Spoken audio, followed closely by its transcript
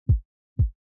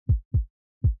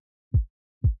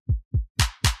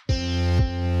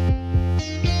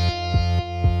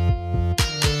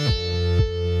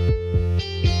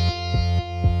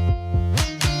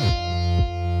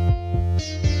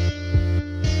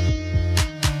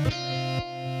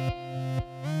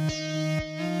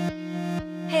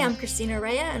I'm Christina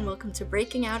Rhea, and welcome to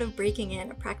Breaking Out of Breaking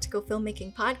In, a practical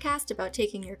filmmaking podcast about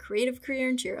taking your creative career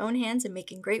into your own hands and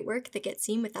making great work that gets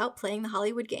seen without playing the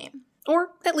Hollywood game. Or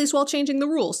at least while changing the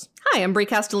rules. Hi, I'm Brie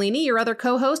Castellini, your other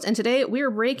co-host, and today we're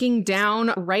breaking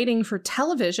down writing for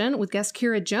television with guest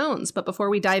Kyra Jones. But before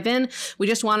we dive in, we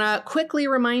just want to quickly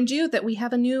remind you that we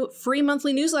have a new free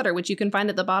monthly newsletter, which you can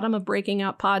find at the bottom of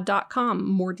breakingoutpod.com.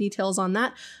 More details on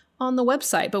that on the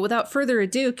website. But without further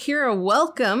ado, Kyra,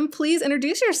 welcome. Please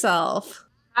introduce yourself.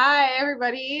 Hi,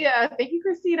 everybody. Thank you,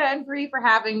 Christina and Brie, for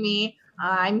having me.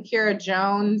 I'm Kyra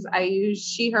Jones. I use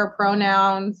she, her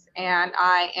pronouns, and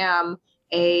I am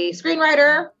a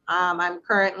screenwriter. I'm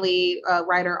currently a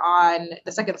writer on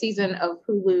the second season of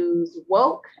Hulu's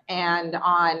Woke and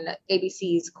on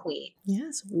ABC's Queen.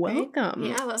 Yes, welcome.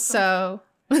 Yeah, welcome. So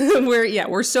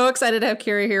we're so excited to have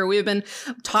Kyra here. We've been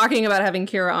talking about having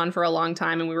Kyra on for a long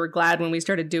time, and we were glad when we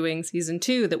started doing season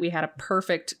 2 that we had a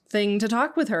perfect thing to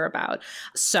talk with her about.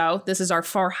 So this is our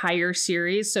For Hire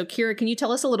series. So Kyra, can you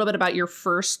tell us a little bit about your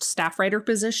first staff writer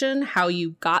position, how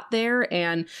you got there,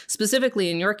 and specifically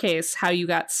in your case, how you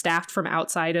got staffed from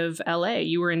outside of LA?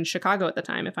 You were in Chicago at the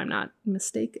time, if I'm not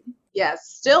mistaken. Yes,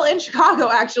 still in Chicago,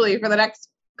 actually, for the next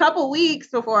couple weeks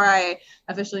before I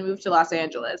officially moved to Los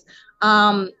Angeles.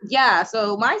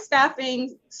 So my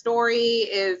staffing story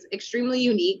is extremely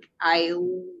unique. I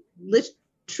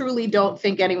truly don't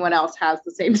think anyone else has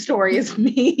the same story as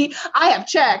me. I have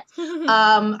checked.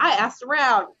 I asked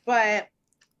around, but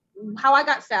how I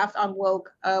got staffed on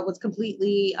Woke was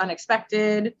completely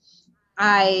unexpected.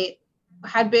 I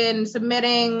had been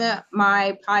submitting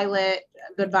my pilot,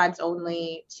 Good Vibes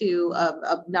Only, to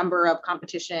a number of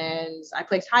competitions. I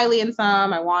placed highly in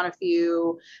some, I won a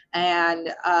few,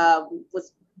 and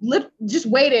was just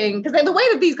waiting, because the way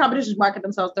that these competitions market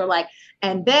themselves, they're like,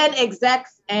 and then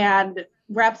execs and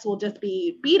reps will just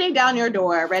be beating down your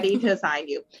door, ready to assign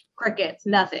you. Crickets,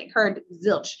 nothing, heard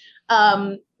zilch.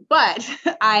 But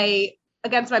I,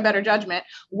 against my better judgment,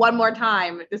 one more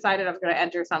time decided I was going to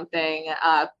enter something,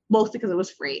 mostly because it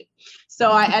was free. So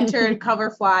I entered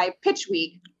Coverfly Pitch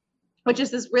Week, which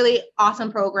is this really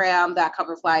awesome program that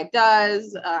Coverfly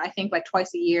does, I think like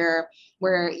twice a year,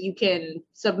 where you can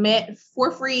submit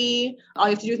for free. All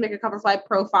you have to do is make a Coverfly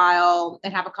profile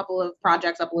and have a couple of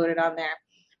projects uploaded on there.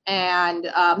 And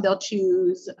they'll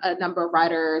choose a number of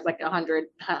writers, like 100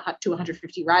 to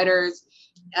 150 writers,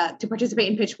 to participate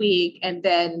in Pitch Week. And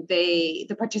then the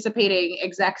participating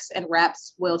execs and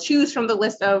reps will choose from the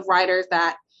list of writers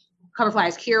that Coverfly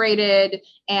has curated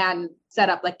and set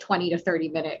up like 20 to 30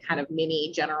 minute kind of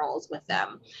mini generals with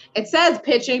them. It says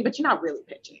pitching, but you're not really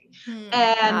pitching.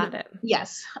 And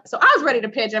yes, so I was ready to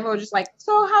pitch. Everyone was just like,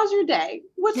 so how's your day?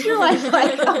 What's your life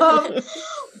like?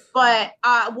 But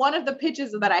one of the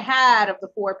pitches that I had of the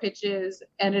 4 pitches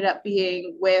ended up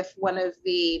being with one of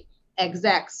the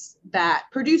execs that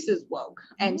produces Woke.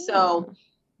 And so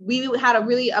we had a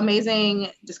really amazing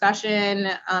discussion.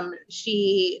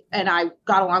 She and I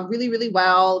got along really, really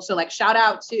well. So like shout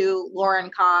out to Lauren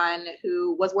Kahn,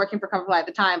 who was working for Coverfly at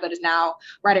the time, but is now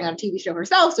writing on a TV show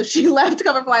herself. So she left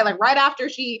Coverfly like right after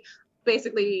she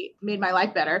basically made my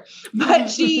life better. But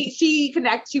she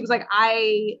was like,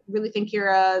 I really think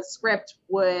Kyra's script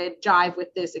would jive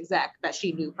with this exec that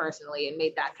she knew personally, and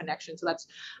made that connection. So that's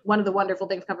one of the wonderful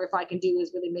things Coverfly can do,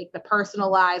 is really make the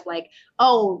personalized, like,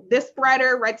 oh, this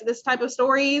writer writes this type of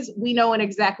stories. We know an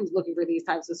exec who's looking for these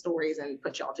types of stories, and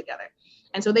put you all together.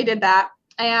 And so they did that.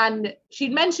 And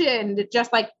she'd mentioned,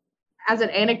 just like as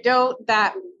an anecdote,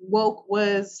 that Woke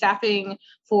was staffing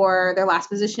for their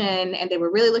last position, and they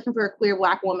were really looking for a queer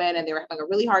Black woman, and they were having a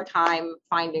really hard time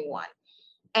finding one.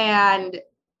 And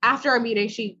after our meeting,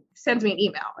 she sends me an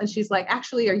email, and she's like,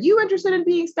 actually, are you interested in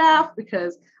being staffed?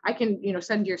 Because I can,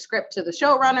 send your script to the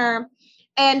showrunner.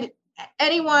 And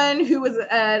anyone who is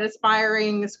an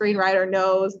aspiring screenwriter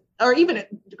knows, or even a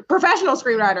professional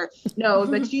screenwriter knows,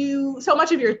 that so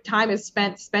much of your time is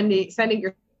spent sending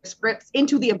your scripts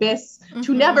into the abyss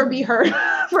to never be heard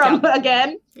from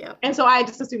again. Yeah. And so I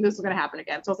just assumed this was going to happen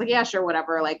again. So I was like, yeah, sure,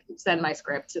 whatever. Like, send my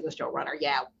script to the showrunner.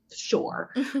 Yeah, sure.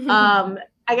 I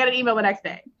got an email the next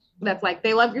day that's like,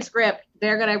 they love your script.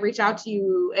 They're going to reach out to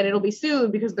you, and it'll be soon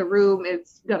because the room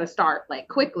is going to start like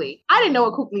quickly. I didn't know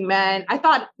what quickly meant. I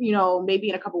thought, maybe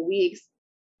in a couple weeks.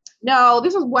 No,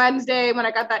 this was Wednesday when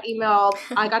I got that email.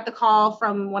 I got the call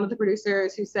from one of the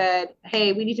producers who said,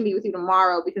 hey, we need to meet with you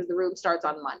tomorrow because the room starts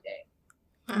on Monday.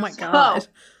 Oh my God.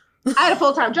 I had a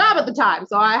full-time job at the time,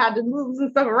 so I had to move some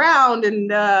stuff around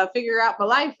and figure out my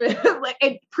life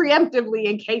preemptively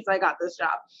in case I got this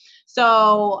job.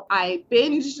 So I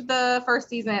binged the first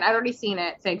season. I'd already seen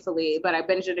it, thankfully, but I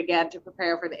binged it again to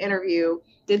prepare for the interview.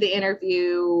 Did the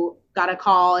interview, got a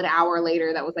call an hour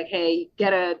later that was like, hey,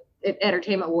 get an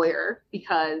entertainment lawyer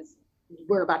because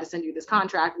we're about to send you this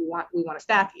contract. We want to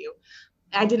staff you.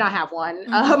 I did not have one.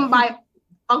 My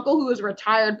uncle, who was a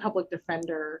retired public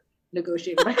defender,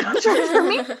 negotiated my contract for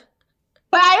me.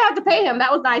 But I didn't have to pay him.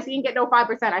 That was nice. He didn't get no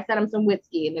 5%. I sent him some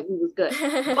whiskey and it was good.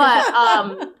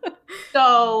 But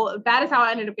so that is how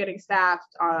I ended up getting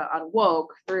staffed on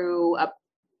Woke through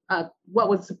what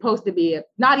was supposed to be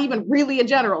not even really a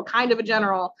general, kind of a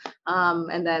general.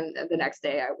 And then the next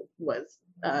day I was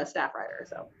a staff writer.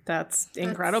 So that's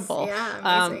incredible.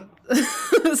 Yeah, amazing.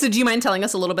 So do you mind telling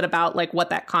us a little bit about like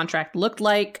what that contract looked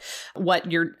like,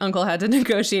 what your uncle had to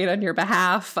negotiate on your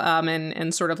behalf,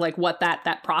 and sort of like what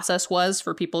that process was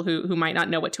for people who might not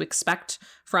know what to expect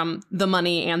from the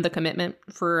money and the commitment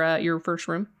for your first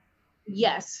room?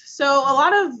 Yes. So a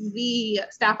lot of the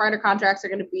staff writer contracts are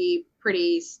going to be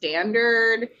pretty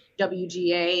standard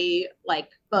WGA, like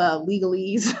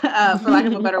legalese, for lack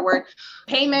of a better word.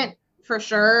 Payment for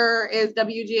sure is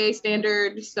WGA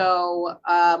standard. So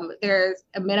there's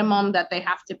a minimum that they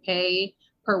have to pay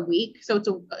per week. So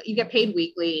you get paid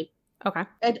weekly. Okay.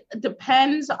 It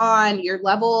depends on your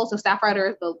level. So staff writer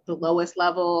is the lowest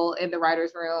level in the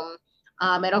writer's room.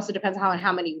 It also depends on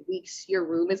how many weeks your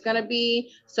room is going to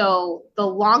be. So the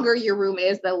longer your room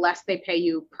is, the less they pay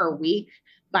you per week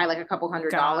by like a couple $100.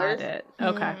 Got it.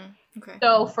 Okay. Okay.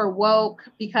 So for Woke,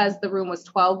 because the room was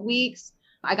 12 weeks,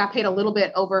 I got paid a little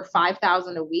bit over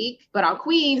 $5,000 a week. But on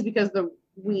Queens, because the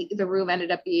room ended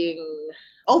up being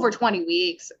over 20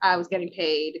 weeks, I was getting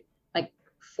paid like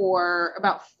for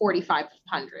about $4,500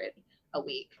 a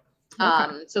week.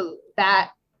 Okay. So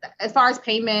that, as far as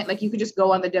payment, like you could just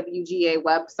go on the WGA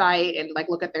website and like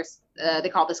look at their, they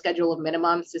call it the schedule of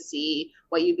minimums to see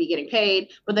what you'd be getting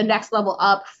paid. But the next level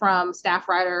up from staff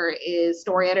writer is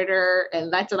story editor.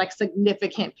 And that's a like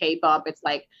significant pay bump. It's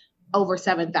like over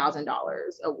 $7,000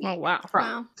 a week. Oh, wow.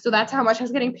 Wow. So that's how much I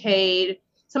was getting paid.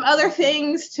 Some other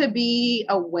things to be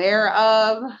aware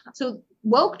of. So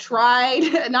Woke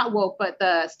tried, not Woke, but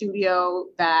the studio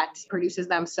that produces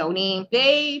them, Sony,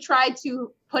 they tried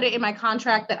to put it in my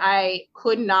contract that I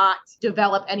could not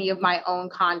develop any of my own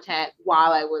content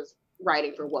while I was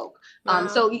writing for Woke. Wow.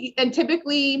 And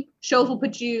typically shows will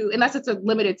put you, unless it's a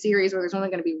limited series where there's only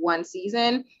going to be one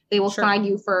season, they will sign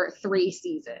you for 3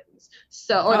 seasons.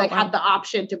 So, or have the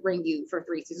option to bring you for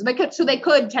 3 seasons. They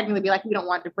could technically be like, we don't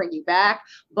want to bring you back,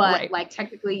 but like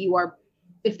technically you are,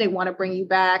 if they want to bring you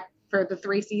back for the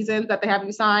 3 seasons that they have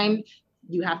you signed,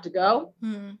 you have to go. I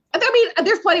mean,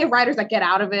 there's plenty of writers that get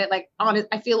out of it. Like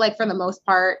I feel like for the most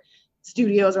part,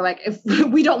 studios are like, if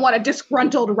we don't want a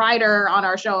disgruntled writer on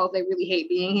our show, if they really hate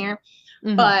being here,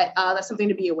 but that's something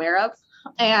to be aware of.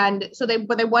 And so they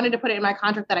wanted to put it in my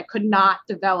contract that I could not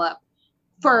develop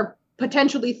for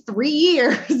potentially 3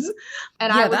 years.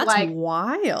 And I was that's like,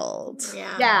 wild.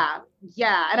 Yeah.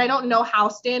 And I don't know how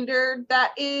standard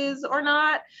that is or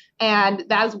not. And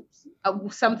that's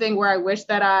something where I wish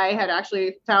that I had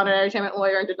actually found an entertainment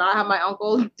lawyer and did not have my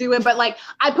uncle do it. But like,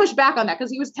 I pushed back on that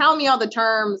because he was telling me all the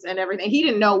terms and everything. He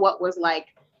didn't know what was like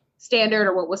standard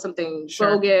or what was something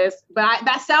bogus, but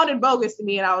that sounded bogus to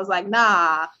me. And I was like,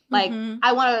 nah, like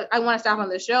I want to stop on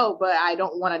this show, but I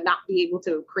don't want to not be able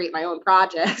to create my own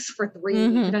projects for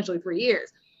potentially 3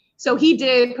 years. So he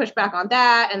did push back on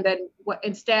that. And then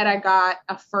instead I got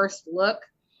a first look.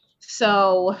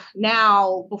 So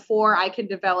now before I can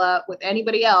develop with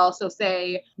anybody else, so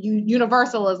say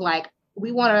Universal is like,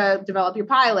 we want to develop your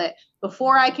pilot.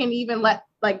 Before I can even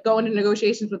go into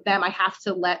negotiations with them, I have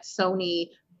to let Sony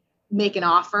make an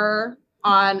offer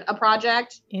on a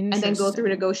project and then go through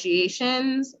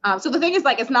negotiations. So the thing is,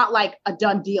 like, it's not like a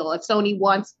done deal. If Sony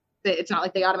wants it, it's not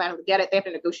like they automatically get it. They have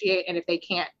to negotiate. And if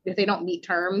they don't meet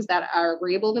terms that are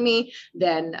agreeable to me,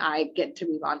 then I get to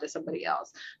move on to somebody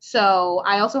else. So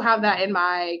I also have that in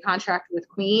my contract with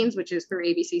Queens, which is through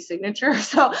ABC Signature.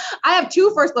 So I have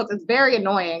 2 first looks. It's very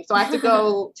annoying. So I have to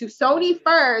go to Sony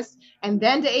first and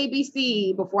then to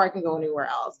ABC before I can go anywhere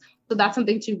else. So that's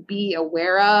something to be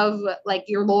aware of. Like,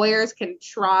 your lawyers can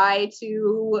try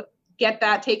to get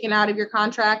that taken out of your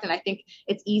contract. And I think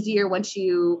it's easier once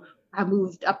you have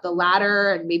moved up the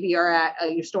ladder and maybe you're at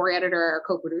your story editor or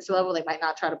co-producer level. They might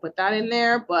not try to put that in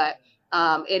there, but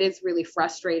it is really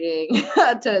frustrating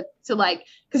to like,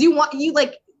 because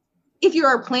if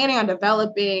you're planning on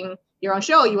developing your own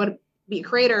show, you want to be a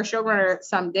creator or showrunner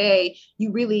someday,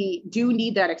 you really do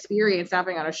need that experience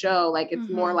staffing on a show. Like, it's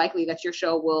more likely that your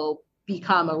show will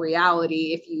become a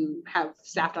reality if you have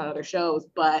staffed on other shows,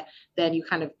 but then you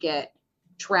kind of get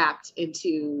trapped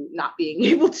into not being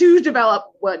able to develop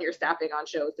when you're staffing on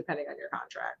shows, depending on your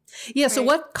contract. Yeah. So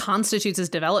what constitutes as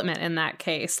development in that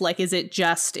case? Like, is it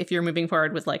just if you're moving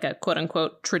forward with like a quote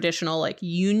unquote traditional like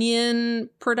union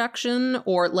production,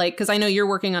 or like, because I know you're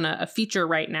working on a feature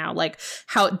right now, like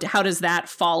how does that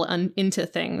fall into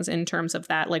things in terms of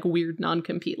that like weird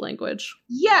non-compete language?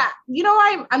 Yeah.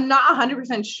 I'm not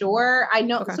 100% sure. I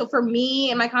know. Okay. So for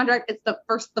me in my contract, it's the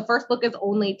first book is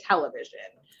only television.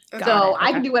 So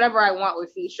I can do whatever I want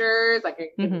with features. Like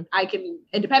I can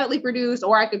independently produce,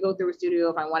 or I could go through a studio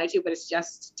if I wanted to, but it's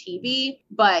just TV.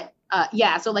 But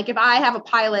so like if I have a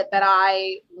pilot that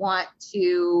I want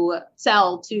to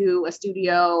sell to a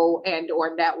studio and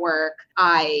or network,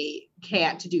 I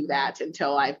can't do that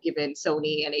until I've given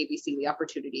Sony and ABC the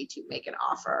opportunity to make an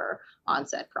offer on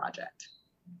said project.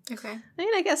 Okay. I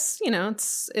mean, I guess,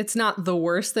 it's not the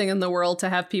worst thing in the world to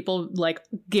have people like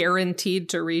guaranteed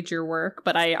to read your work.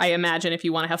 But I imagine if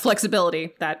you want to have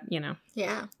flexibility that,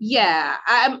 Yeah. Yeah.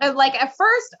 I'm like, at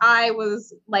first I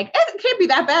was like, it can't be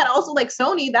that bad. Also like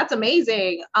Sony, that's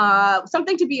amazing.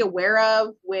 Something to be aware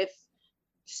of with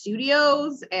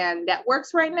studios and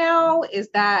networks right now is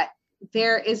that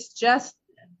there is just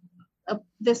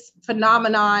this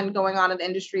phenomenon going on in the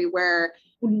industry where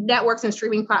networks and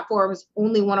streaming platforms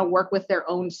only want to work with their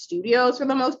own studios for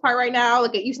the most part right now.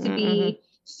 Like it used to be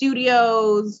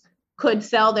studios could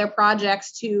sell their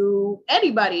projects to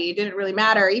anybody. It didn't really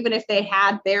matter. Even if they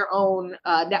had their own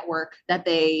network that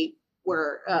they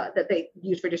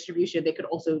used for distribution, they could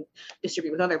also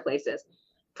distribute with other places.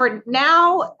 For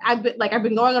now, I've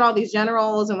been going on all these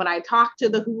generals, and when I talk to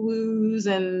the Hulus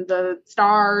and the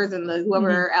Stars and the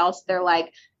whoever else, they're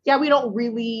like, yeah, we don't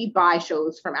really buy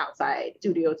shows from outside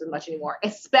studios as much anymore,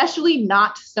 especially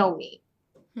not Sony.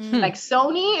 Like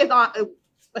Sony is on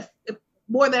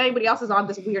more than anybody else is on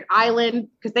this weird island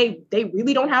because they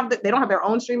really don't have they don't have their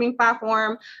own streaming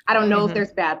platform. I don't know if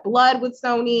there's bad blood with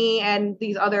Sony and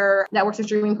these other networks and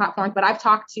streaming platforms, but I've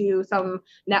talked to some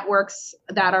networks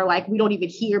that are like, we don't even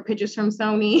hear pitches from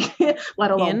Sony, let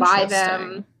alone buy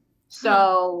them.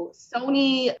 So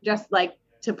Sony, just like,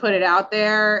 to put it out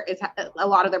there, a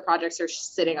lot of their projects are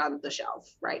sitting on the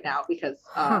shelf right now because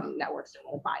networks don't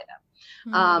want to buy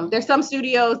them. There's some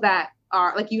studios that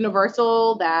are like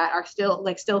Universal that are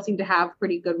still seem to have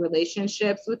pretty good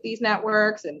relationships with these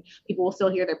networks, and people will still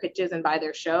hear their pitches and buy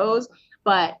their shows.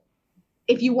 But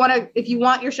if you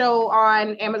want your show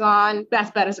on Amazon,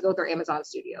 best bet is to go through Amazon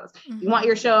Studios. You want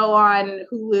your show on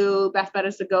Hulu, best bet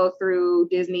is to go through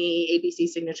Disney, ABC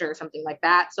Signature, or something like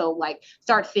that. So like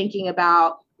start thinking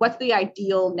about what's the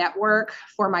ideal network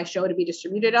for my show to be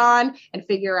distributed on, and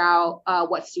figure out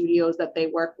what studios that they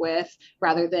work with,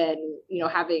 rather than,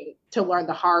 having to learn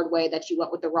the hard way that you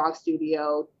went with the wrong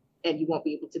studio and you won't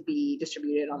be able to be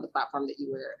distributed on the platform that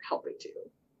you were helping to.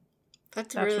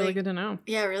 That's really good to know.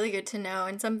 Yeah, really good to know.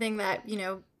 And something that,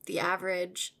 the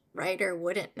average writer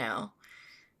wouldn't know.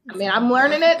 I mean, I'm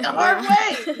learning it the hard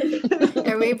way.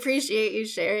 And we appreciate you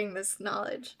sharing this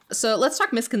knowledge. So let's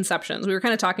talk misconceptions. We were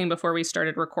kind of talking before we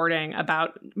started recording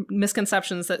about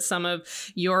misconceptions that some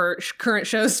of your current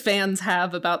show's fans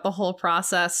have about the whole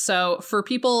process. So for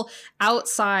people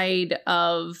outside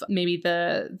of maybe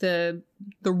the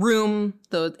room,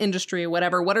 the industry,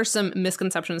 whatever, what are some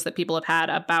misconceptions that people have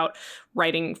had about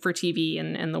writing for TV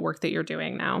and the work that you're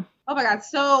doing now? Oh my God,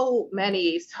 so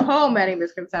many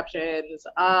misconceptions.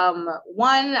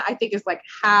 One, I think, is like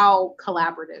how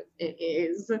collaborative it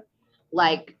is.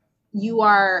 Like, you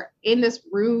are in this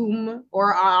room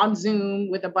or on Zoom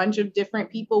with a bunch of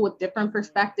different people with different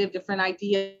perspectives, different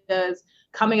ideas,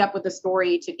 coming up with a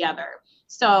story together.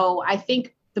 So I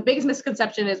think the biggest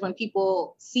misconception is when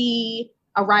people see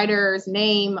a writer's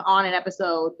name on an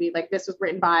episode, be like, this was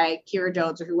written by Kyra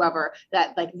Jones or whoever,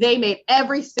 that like they made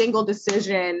every single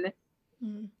decision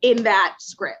in that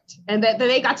script, and that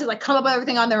they got to like come up with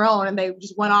everything on their own and they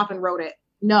just went off and wrote it.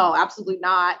 No, absolutely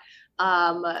not.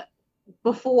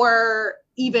 Before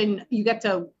even you get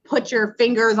to put your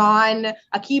fingers on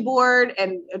a keyboard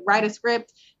and write a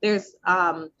script, there's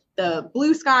the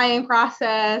blue skying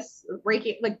process,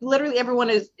 breaking, like literally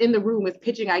everyone is in the room is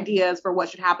pitching ideas for what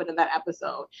should happen in that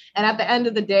episode. And at the end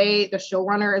of the day, the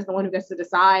showrunner is the one who gets to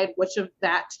decide which of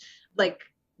that like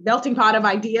melting pot of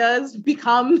ideas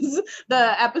becomes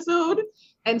the episode.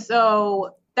 And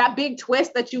so that big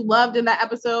twist that you loved in that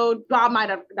episode, Bob might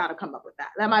have not have come up with that.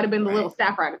 That might have been the little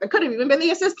staff writer. That could have even been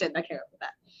the assistant that came up with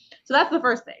that. So that's the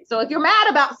first thing. So if you're mad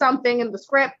about something in the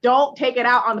script, don't take it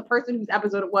out on the person whose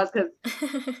episode it was, because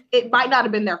it might not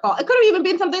have been their fault. It could have even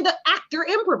been something the actor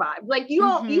improvised. Like you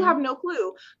have no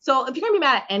clue. So if you're gonna be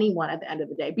mad at anyone at the end of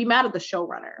the day, be mad at the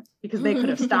showrunner, because they could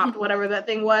have stopped whatever that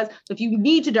thing was. So if you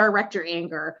need to direct your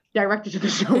anger, direct it to the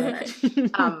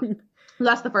showrunner.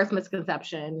 That's the first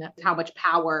misconception, how much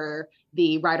power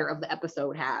the writer of the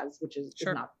episode has, which is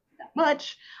not that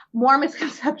much. More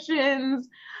misconceptions.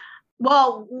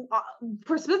 Well,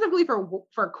 specifically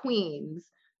for Queens,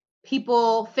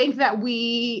 people think that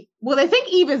they think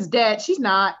Eve is dead. She's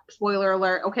not. Spoiler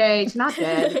alert. Okay, she's not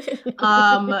dead.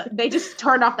 They just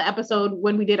turned off the episode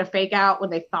when we did a fake out when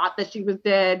they thought that she was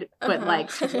dead, but like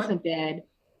she wasn't dead.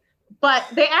 But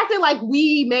they acted like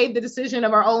we made the decision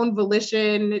of our own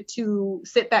volition to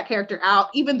sit that character out,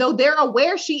 even though they're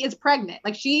aware she is pregnant.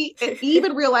 Like Eve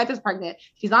in real life is pregnant.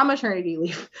 She's on maternity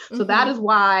leave. So that is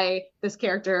why this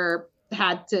character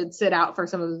had to sit out for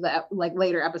some of the like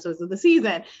later episodes of the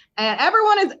season. And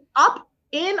everyone is up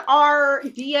in our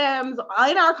DMs,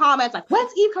 in our comments, like,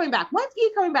 when's Eve coming back? When's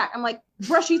Eve coming back? I'm like,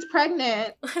 bruh, she's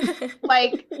pregnant.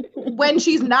 Like when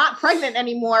she's not pregnant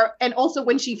anymore. And also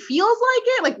when she feels like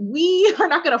it, like we are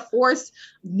not going to force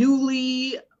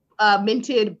newly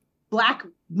minted Black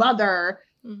mother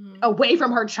away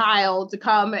from her child to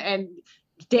come and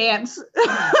dance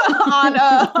on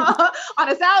a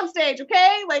soundstage.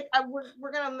 Okay. Like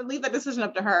we're going to leave that decision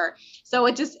up to her. So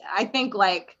I think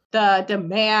like the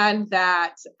demand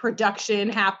that production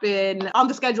happen on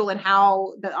the schedule and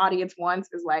how the audience wants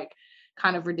is like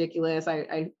kind of ridiculous.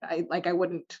 I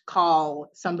wouldn't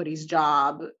call somebody's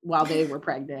job while they were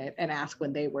pregnant and ask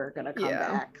when they were going to come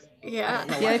back. Yeah.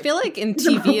 I feel like in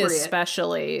TV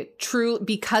especially,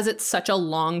 because it's such a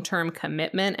long-term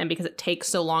commitment and because it takes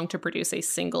so long to produce a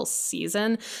single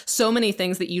season, so many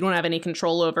things that you don't have any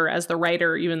control over as the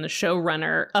writer, even the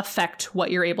showrunner, affect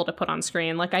what you're able to put on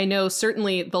screen. Like I know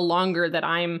certainly the longer that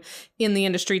I'm in the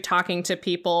industry talking to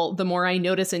people, the more I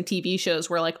notice in TV shows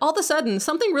where like all of a sudden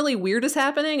something really weird is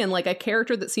happening and like a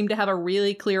character that seemed to have a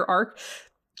really clear arc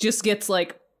just gets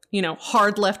like,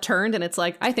 hard left turned. And it's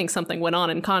like, I think something went on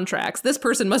in contracts. This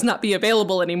person must not be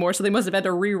available anymore. So they must have had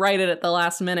to rewrite it at the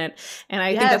last minute. And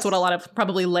I think that's what a lot of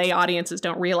probably lay audiences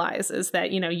don't realize is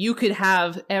that, you could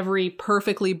have every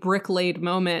perfectly brick-laid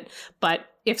moment, but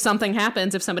if something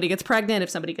happens, if somebody gets pregnant, if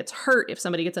somebody gets hurt, if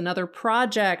somebody gets another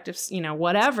project, if,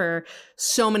 whatever,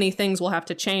 so many things will have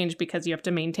to change because you have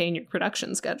to maintain your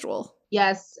production schedule.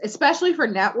 Yes, especially for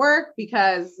network,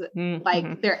 because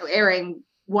like they're airing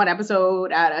one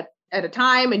episode at a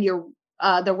time, and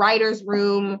the writer's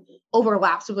room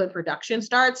overlaps with when production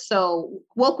starts. So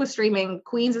Woke was streaming,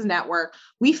 Queens is network.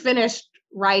 We finished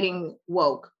writing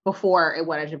Woke before it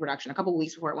went into production, a couple of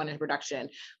weeks before it went into production.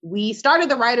 We started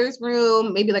the writer's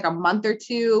room maybe like a month or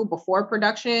two before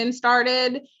production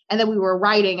started, and then we were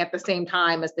writing at the same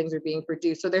time as things were being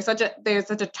produced. So there's such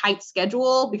a tight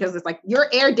schedule because it's like your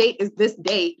air date is this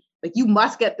date. Like you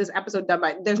must get this episode done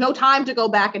by, there's no time to go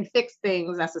back and fix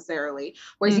things necessarily,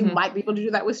 whereas you might be able to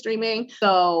do that with streaming.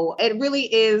 So it really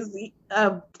is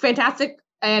a fantastic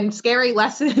and scary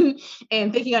lesson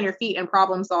in thinking on your feet and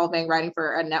problem solving, writing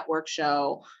for a network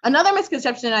show. Another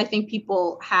misconception I think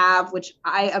people have, which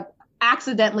I have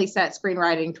accidentally set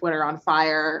screenwriting Twitter on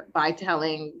fire by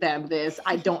telling them this.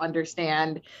 I don't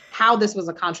understand how this was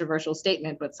a controversial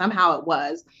statement, but somehow it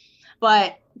was.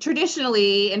 But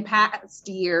traditionally, in past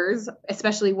years,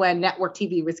 especially when network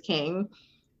TV was king,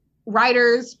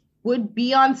 writers would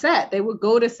be on set. They would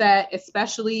go to set,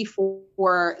 especially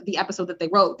for the episode that they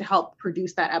wrote to help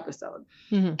produce that episode.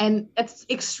 And it's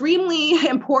extremely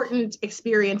important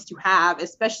experience to have,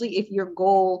 especially if your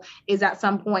goal is at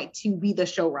some point to be the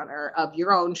showrunner of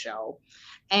your own show.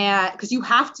 And because you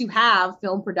have to have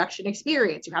film production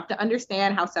experience, you have to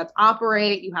understand how sets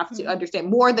operate. You have to understand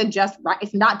more than just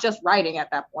it's not just writing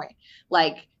at that point.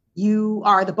 Like you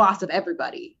are the boss of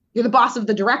everybody. You're the boss of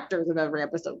the directors of every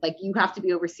episode. Like you have to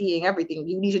be overseeing everything.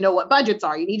 You need to know what budgets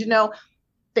are. You need to know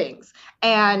things.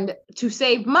 And to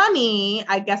save money,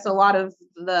 I guess a lot of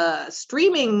the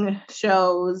streaming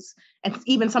shows and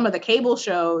even some of the cable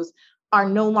shows are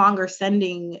no longer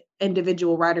sending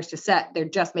individual writers to set. They're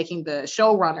just making the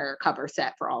showrunner cover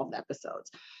set for all of the episodes.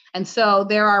 And so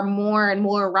there are more and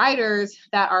more writers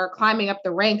that are climbing up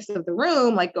the ranks of the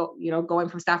room, like, going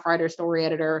from staff writer, story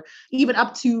editor, even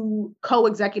up to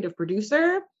co-executive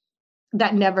producer,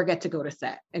 that never get to go to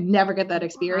set and never get that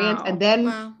experience. Wow. And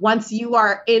then once you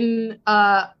are in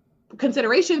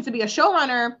consideration to be a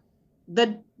showrunner,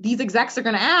 the these execs are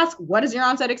going to ask, what is your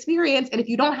on-set experience? And if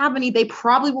you don't have any, they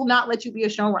probably will not let you be a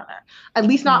showrunner, at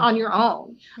least not on your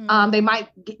own. They might,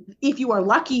 if you are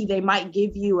lucky, they might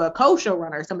give you a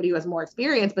co-showrunner, somebody who has more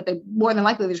experience, but they more than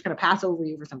likely, they're just going to pass over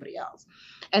you for somebody else.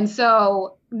 And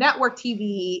so network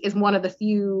TV is one of the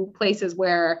few places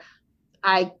where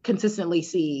I consistently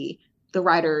see the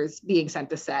writers being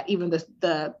sent to set, even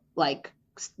the like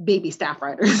baby staff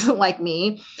writers like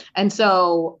me. And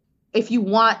so if you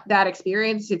want that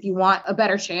experience, if you want a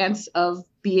better chance of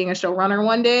being a showrunner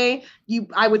one day,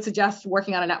 I would suggest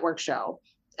working on a network show,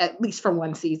 at least for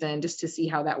one season, just to see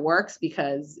how that works,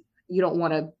 because you don't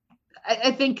want to,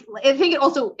 I think it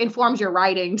also informs your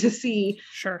writing to see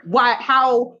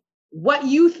what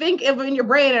you think of in your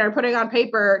brain and are putting on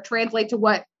paper translate to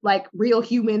what like real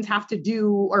humans have to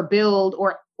do or build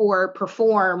or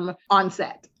perform on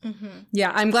set.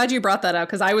 Yeah, I'm glad you brought that up,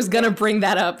 because I was going to bring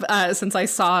that up since I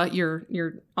saw your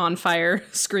on fire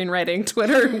screenwriting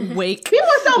Twitter wake. People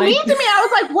were so mean to me. I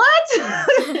was like, what?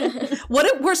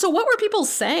 So what were people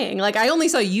saying? Like, I only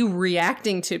saw you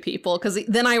reacting to people, because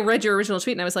then I read your original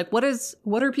tweet and I was like, what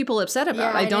are people upset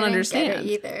about? Yeah, I don't understand. Get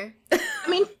it either. I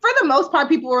mean, for the most part,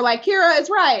 people were like, Kyra is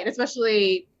right,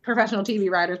 especially professional TV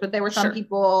writers. But there were some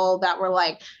people that were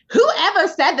like, whoever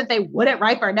said that they wouldn't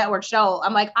write for a network show?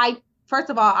 I'm like, first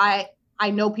of all, I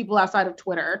know people outside of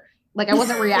Twitter. Like, I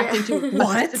wasn't reacting to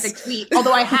a specific tweet,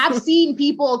 although I have seen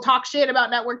people talk shit about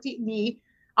network TV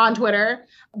on Twitter.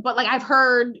 But like, I've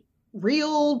heard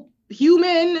real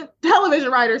human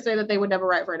television writers say that they would never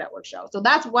write for a network show. So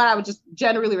that's what I was just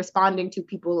generally responding to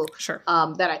people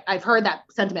that I've heard that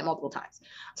sentiment multiple times.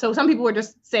 So some people were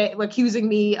just accusing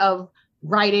me of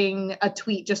writing a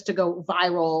tweet just to go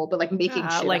viral, but like making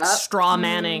shit like up. Straw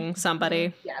manning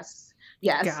somebody. Yes.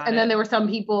 And then there were some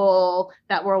people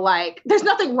that were like, there's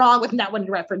nothing wrong with not wanting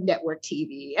to write for network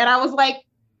TV. And I was like,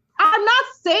 I'm not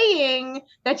saying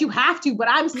that you have to, but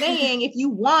I'm saying if you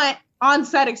want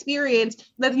on-set experience,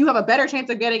 that you have a better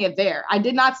chance of getting it there. I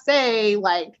did not say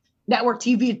like network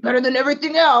TV is better than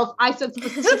everything else. I said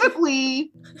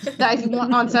specifically that if you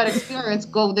want on-set experience,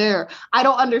 go there. I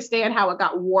don't understand how it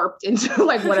got warped into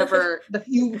like whatever the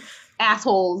few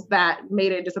assholes that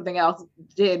made it into something else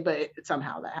did, but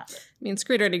somehow that happened. I mean,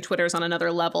 screenwriting Twitter is on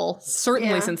another level,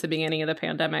 certainly since the beginning of the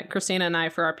pandemic. Christina and I,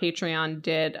 for our Patreon,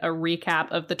 did a recap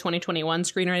of the 2021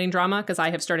 screenwriting drama, because I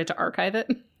have started to archive it.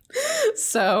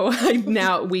 So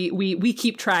now we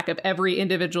keep track of every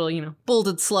individual,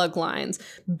 bolded slug lines.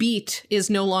 Beat is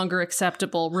no longer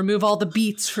acceptable. Remove all the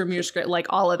beats from your script, like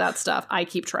all of that stuff. I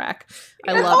keep track.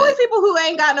 I love it. There's always people who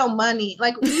ain't got no money.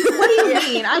 Like, what do you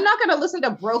mean? I'm not gonna listen to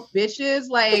broke bitches.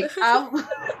 Like,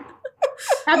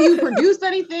 have you produced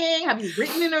anything? Have you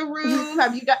written in a room?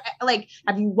 Have you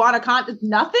won a contest?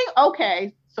 Nothing?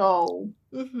 Okay, so.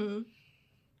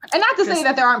 And not to say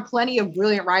that there aren't plenty of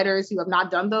brilliant writers who have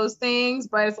not done those things,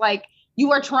 but it's like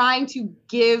you are trying to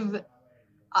give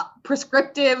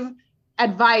prescriptive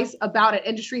advice about an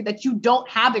industry that you don't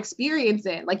have experience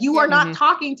in. Like, you are not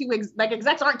talking to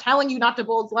execs aren't telling you not to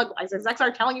bold slug lines. Execs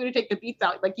aren't telling you to take the beats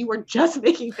out. Like, you are just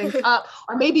making things up.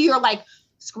 Or maybe you're like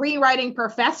screenwriting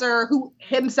professor who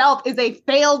himself is a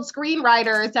failed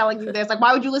screenwriter is telling you this. Like,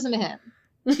 why would you listen to him?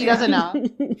 He doesn't know.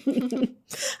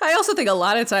 I also think a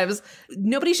lot of times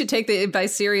nobody should take the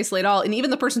advice seriously at all. And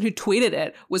even the person who tweeted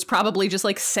it was probably just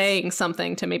like saying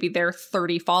something to maybe their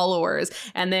 30 followers.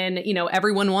 And then,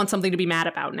 everyone wants something to be mad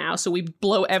about now. So we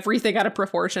blow everything out of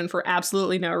proportion for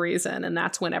absolutely no reason. And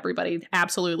that's when everybody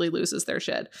absolutely loses their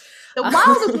shit. The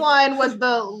wildest one was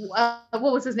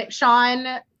what was his name?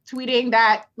 Sean tweeting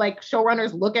that like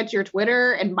showrunners look at your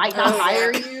Twitter and might not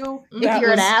hire you if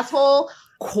you're an asshole.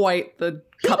 Quite the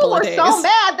People couple of were days. so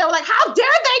mad. They were like, how dare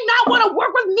they not want to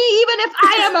work with me even if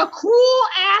I am a cruel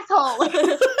asshole?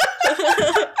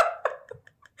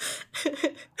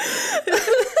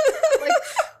 Like,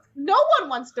 no one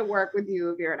wants to work with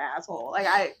you if you're an asshole. Like,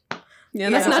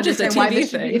 that's not just a TV why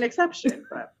this thing. should be an exception,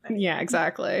 but yeah,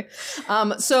 exactly.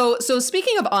 So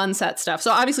speaking of on-set stuff,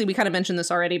 so obviously we kind of mentioned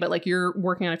this already, but like you're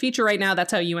working on a feature right now.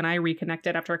 That's how you and I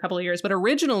reconnected after a couple of years. But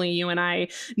originally you and I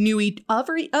knew each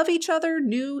other.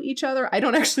 I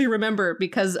don't actually remember,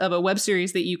 because of a web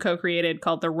series that you co-created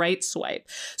called The Right Swipe.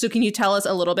 So can you tell us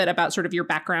a little bit about sort of your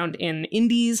background in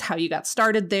indies, how you got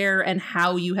started there, and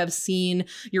how you have seen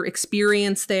your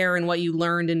experience there and what you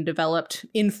learned and developed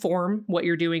inform what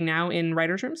you're doing now in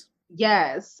writers' rooms?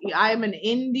 Yes, I'm an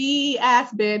indie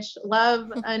ass bitch. Love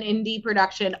an indie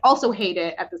production. Also hate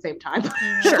it at the same time.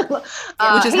 Sure.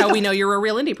 Which is how we know you're a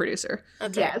real indie producer.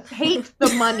 That's yes, right. hate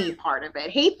the money part of it.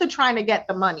 Hate the trying to get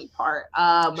the money part.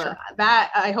 Sure.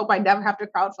 That I hope I never have to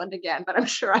crowdfund again, but I'm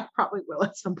sure I probably will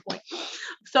at some point.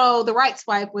 So the Right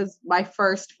Swipe was my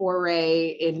first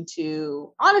foray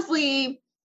into, honestly,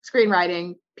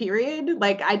 screenwriting, period.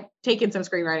 Like I'd taken some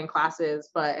screenwriting classes,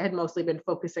 but had mostly been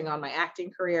focusing on my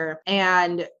acting career,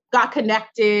 and got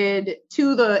connected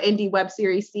to the indie web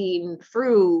series scene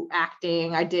through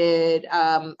acting. I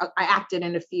acted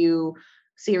in a few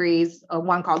series,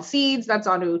 one called Seeds that's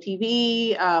on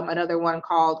TV, another one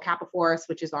called Kappa Force,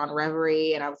 which is on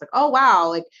Reverie. And I was like, oh, wow,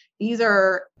 like these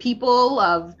are people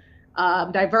of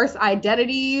diverse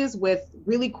identities with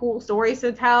really cool stories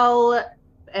to tell,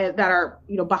 that are,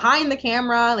 behind the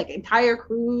camera, like entire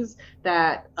crews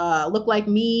that look like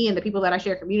me and the people that I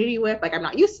share community with. Like I'm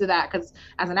not used to that because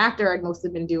as an actor, I'd mostly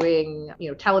been doing,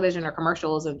 television or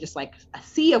commercials and just like a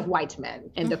sea of white men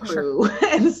in the crew.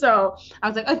 And so I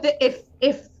was like,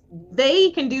 if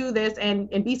they can do this and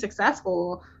be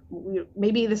successful,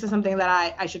 maybe this is something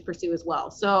that I should pursue as well.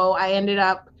 So I ended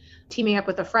up teaming up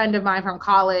with a friend of mine from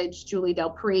college, Julie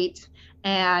Delpreet,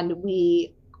 and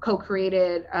we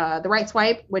co-created The Right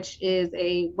Swipe, which is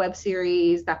a web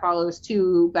series that follows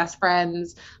two best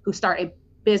friends who start a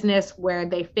business where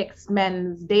they fix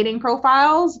men's dating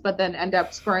profiles, but then end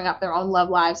up screwing up their own love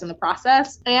lives in the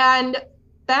process. And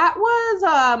that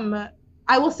was,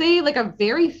 I will say, like a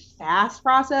very fast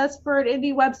process for an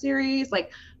indie web series.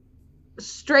 Like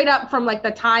straight up from like the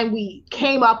time we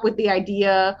came up with the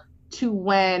idea to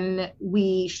when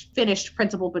we finished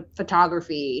principal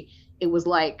photography, it was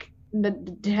like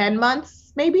 10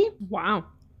 months maybe. Wow.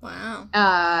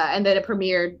 And then it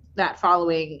premiered that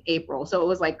following April, so it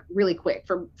was like really quick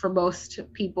for most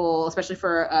people, especially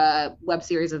for a web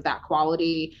series of that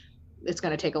quality. It's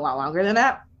going to take a lot longer than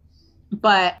that.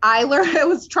 But I learned it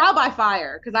was trial by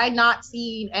fire because I'd not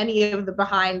seen any of the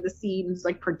behind the scenes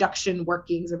like production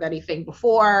workings of anything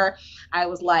before. I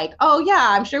was like, oh yeah,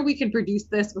 I'm sure we can produce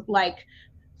this with like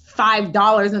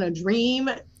 $5 in a dream.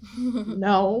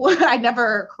 No, I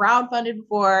never crowdfunded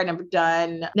before,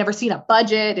 never seen a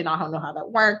budget, and I don't know how that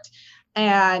worked.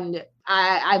 And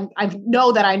I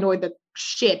know that I annoyed the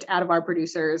shit out of our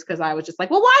producers because I was just like,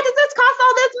 well, why does this cost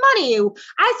all this money?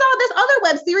 I saw this other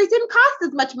web series didn't cost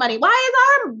as much money. Why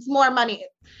is ours more money?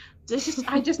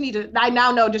 I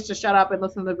now know just to shut up and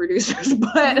listen to the producers,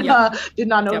 but did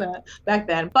not know that back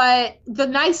then. But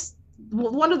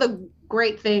one of the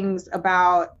great things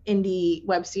about indie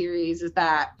web series is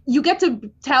that you get to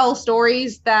tell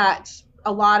stories that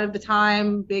a lot of the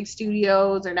time big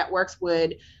studios or networks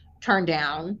would turn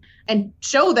down, and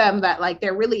show them that like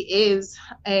there really is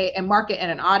a market and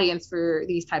an audience for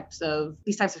these types of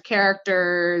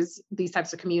characters, these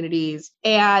types of communities.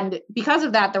 And because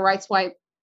of that, The Right Swipe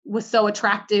was so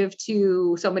attractive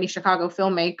to so many Chicago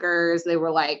filmmakers. They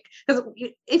were like, because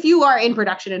if you are in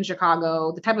production in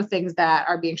Chicago, the type of things that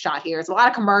are being shot here, it's a lot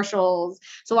of commercials,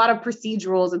 it's a lot of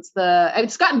procedurals.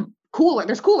 It's gotten cooler.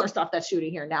 There's cooler stuff that's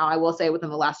shooting here now, I will say, within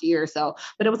the last year or so.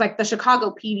 But it was like the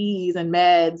Chicago PDs and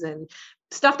meds and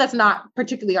stuff that's not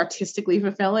particularly artistically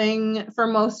fulfilling for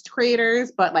most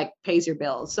creators, but like pays your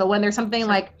bills. So when there's something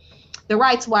like The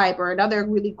Right Swipe or another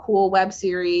really cool web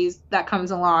series that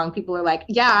comes along, people are like,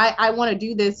 yeah, I want to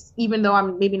do this, even though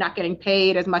I'm maybe not getting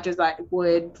paid as much as I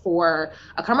would for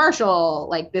a commercial.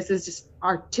 Like this is just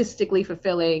artistically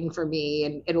fulfilling for me,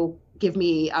 and it'll give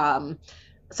me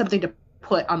something to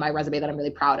put on my resume that I'm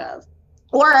really proud of.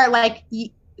 Or like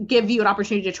give you an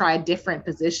opportunity to try a different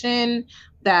position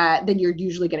than you're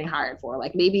usually getting hired for.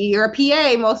 Like maybe you're a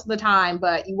PA most of the time,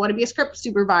 but you want to be a script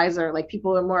supervisor. Like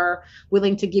people are more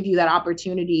willing to give you that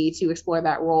opportunity to explore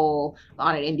that role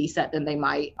on an indie set than they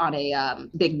might on a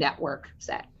big network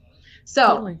set. So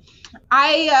totally.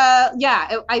 I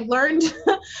learned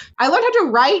how to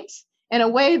write in a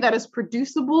way that is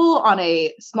producible on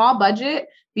a small budget,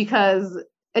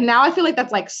 and now I feel like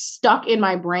that's like stuck in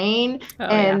my brain.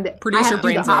 Producer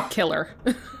brain's a killer.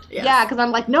 Yeah, because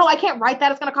I'm like, no, I can't write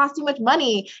that. It's going to cost too much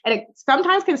money. And it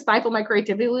sometimes can stifle my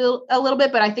creativity a little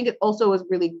bit. But I think it also is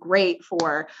really great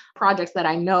for projects that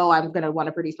I know I'm going to want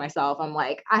to produce myself. I'm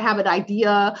like, I have an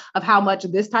idea of how much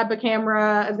this type of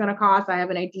camera is going to cost. I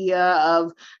have an idea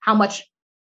of how much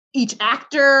each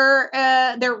actor,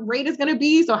 their rate is going to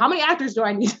be. So how many actors do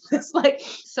I need?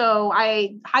 So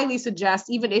I highly suggest,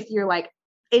 even if you're like,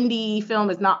 indie film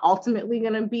is not ultimately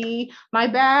going to be my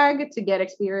bag, to get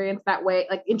experience that way,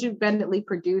 like independently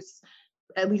produce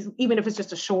at least even if it's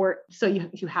just a short, so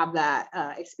you have that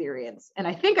experience. And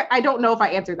I don't know if I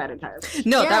answered that entirely.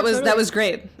 No, yeah, that was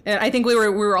great. And I think we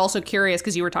were also curious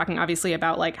because you were talking obviously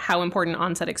about like how important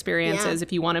on-set experience is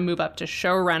if you want to move up to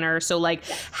showrunner. So like,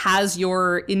 has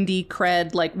your indie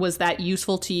cred, like, was that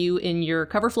useful to you in your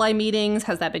Coverfly meetings?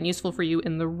 Has that been useful for you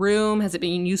in the room? Has it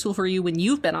been useful for you when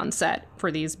you've been on set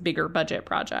for these bigger budget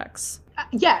projects?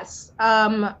 Yes.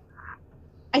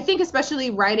 I think especially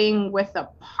writing with a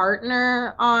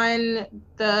partner on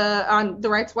the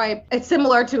Right Swipe, it's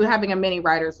similar to having a mini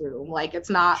writer's room. Like, it's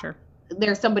not,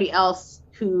 there's somebody else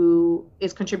who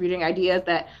is contributing ideas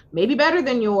that may be better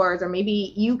than yours, or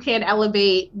maybe you can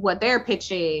elevate what they're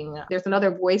pitching. There's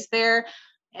another voice there.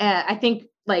 And I think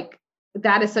like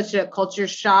that is such a culture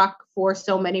shock for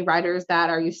so many writers that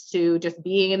are used to just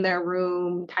being in their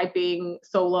room, typing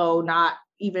solo, not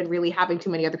even really having too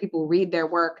many other people read their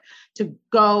work, to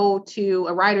go to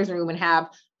a writer's room and have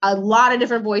a lot of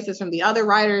different voices, from the other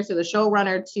writers to the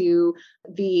showrunner to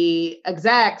the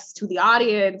execs to the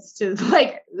audience to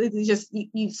like, it's just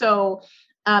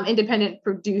independent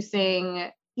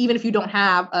producing. Even if you don't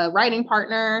have a writing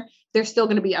partner, there's still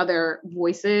going to be other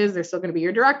voices. There's still going to be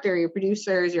your director, your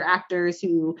producers, your actors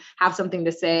who have something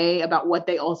to say about what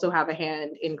they also have a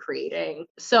hand in creating.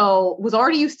 So was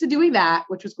already used to doing that,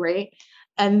 which was great.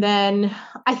 And then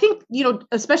I think,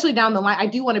 especially down the line, I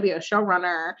do want to be a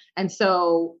showrunner. And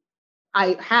so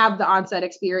I have the on-set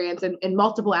experience in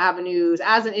multiple avenues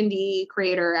as an indie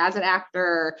creator, as an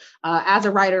actor, as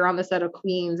a writer on the set of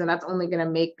Queens. And that's only going to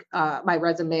make my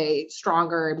resume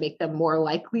stronger and make them more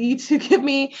likely to give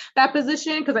me that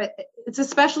position. Because it's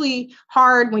especially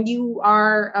hard when you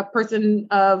are a person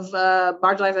of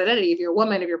marginalized identity. If you're a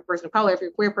woman, if you're a person of color, if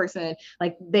you're a queer person,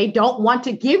 like, they don't want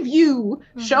to give you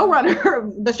the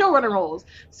showrunner roles.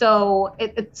 So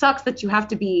it sucks that you have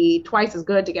to be twice as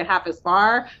good to get half as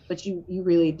far, but you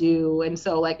really do. And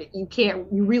so like,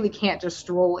 you really can't just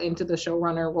stroll into the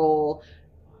showrunner role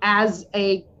as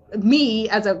a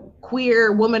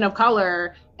queer woman of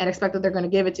color and expect that they're going to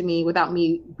give it to me without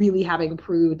me really having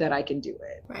proved that I can do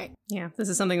it. Right. Yeah, this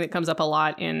is something that comes up a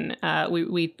lot in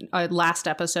last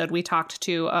episode. We talked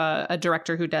to a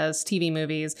director who does TV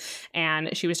movies,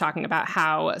 and she was talking about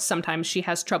how sometimes she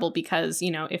has trouble because,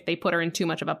 if they put her in too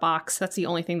much of a box, that's the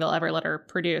only thing they'll ever let her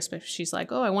produce. But if she's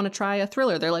like, oh, I want to try a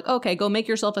thriller, they're like, okay, go make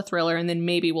yourself a thriller, and then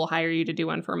maybe we'll hire you to do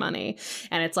one for money.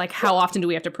 And it's like, how often do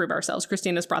we have to prove ourselves?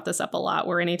 Christina's brought this up a lot,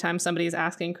 where anytime somebody's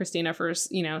asking Christina for,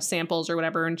 samples or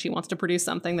whatever, and she wants to produce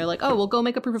something, they're like, oh, well, go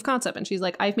make a proof of concept. And she's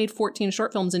like, I've made 14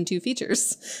 short films and 2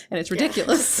 features, and it's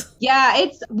ridiculous. Yeah,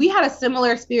 we had a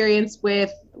similar experience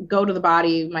with Go to the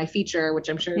Body, my feature, which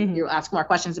I'm sure you'll ask more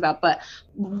questions about. But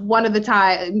one of the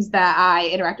times that I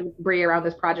interacted with Brie around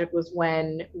this project was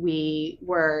when we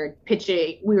were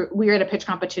pitching. We were in a pitch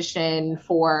competition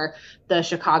for the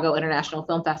Chicago International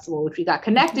Film Festival, which we got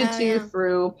connected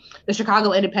through the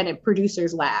Chicago Independent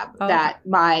Producers Lab that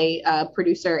my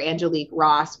producer Angelique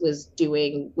Ross was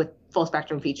doing with Full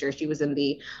Spectrum Features. She was in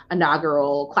the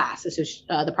inaugural class. This was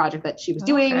the project that she was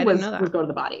doing was Go to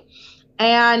the Body.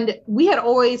 And we had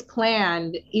always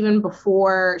planned, even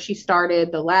before she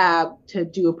started the lab, to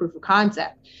do a proof of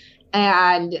concept.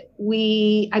 And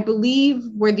I believe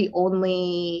we're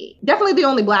definitely the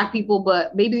only Black people,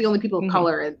 but maybe the only people of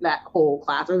color in that whole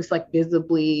class, or at least like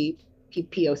visibly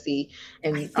POC.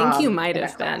 And I think you might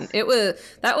have been.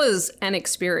 That was an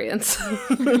experience.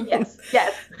 Yes.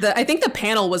 I think the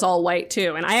panel was all white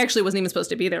too, and I actually wasn't even supposed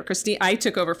to be there. I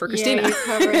took over for Christina.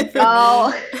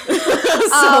 Yeah,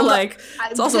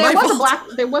 it's also my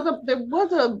fault. There was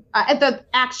a at the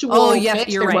actual pitch,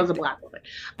 there was a Black woman.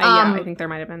 I think there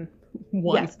might have been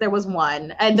one. Yes, there was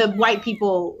one, and the white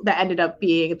people that ended up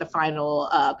being at the final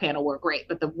panel were great,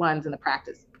 but the ones in the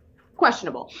practice,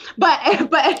 questionable. But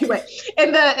anyway,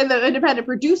 in the independent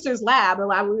producers lab, the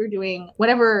lab we were doing,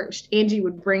 whenever Angie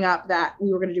would bring up that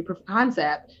we were going to do proof of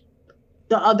concept,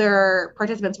 the other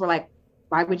participants were like,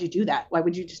 why would you do that? Why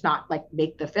would you just not like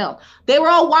make the film? They were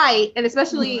all white, and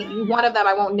especially one of them,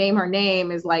 I won't name her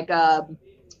name, is like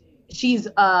she's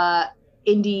a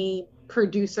indie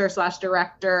producer /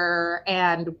 director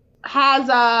and has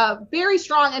very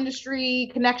strong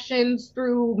industry connections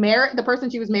through the person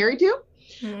she was married to.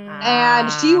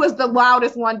 And she was the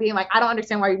loudest one being like, I don't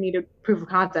understand why you need a proof of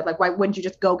concept. Like, why wouldn't you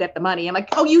just go get the money? I'm like,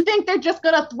 oh, you think they're just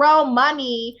going to throw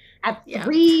money at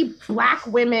 3 Black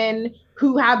women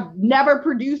who have never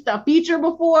produced a feature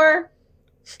before?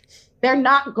 They're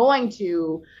not going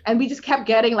to. And we just kept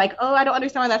getting like, oh, I don't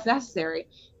understand why that's necessary.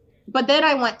 But then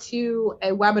I went to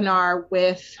a webinar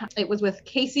with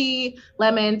Casey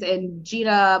Lemons and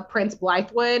Gina Prince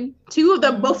Blythewood, 2 of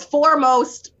the most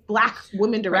foremost Black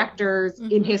women directors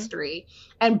in history.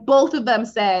 And both of them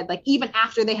said, like, even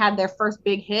after they had their first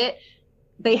big hit,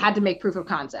 they had to make proof of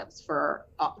concepts for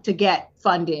to get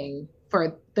funding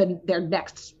for their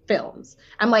next films.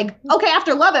 I'm like, okay,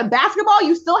 after Love and Basketball,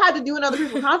 you still had to do another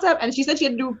proof of concept. And she said she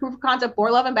had to do a proof of concept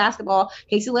for Love and Basketball.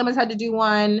 Casey Lemons had to do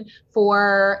one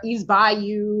for Eve's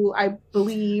Bayou, I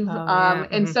believe.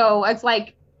 And so it's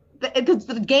like,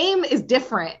 the game is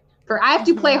different. I have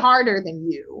to play harder than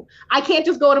you. I can't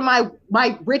just go to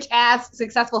my rich ass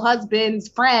successful husband's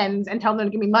friends and tell them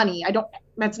to give me money.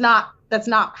 That's not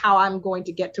how I'm going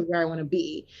to get to where I want to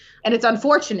be. And it's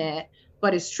unfortunate,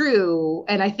 but it's true.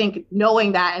 And I think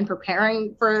knowing that and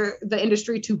preparing for the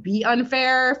industry to be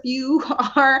unfair if you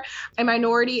are a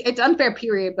minority, it's unfair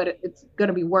period, but it's going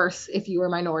to be worse if you are a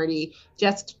minority.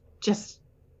 Just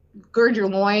gird your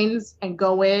loins and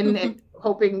go in and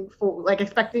hoping for, like,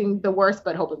 expecting the worst,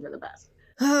 but hoping for the best.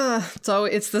 So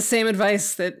it's the same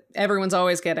advice that everyone's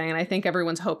always getting. And I think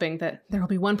everyone's hoping that there will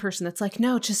be one person that's like,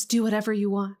 no, just do whatever you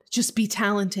want. Just be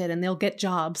talented and they'll get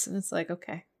jobs. And it's like,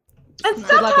 okay. And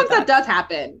sometimes that does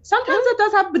happen. Sometimes that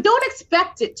does happen, but don't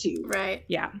expect it to. Right.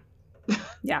 Yeah.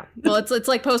 Yeah. Well, it's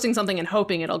like posting something and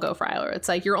hoping it'll go viral. It's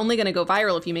like, you're only going to go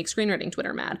viral if you make screenwriting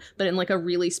Twitter mad, but in like a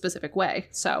really specific way.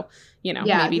 So,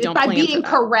 maybe don't plan by being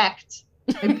correct.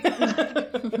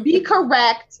 Be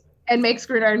correct and make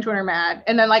screenwriting Twitter mad.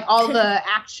 And then like all the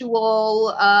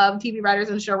actual TV writers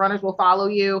and showrunners will follow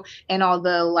you, and all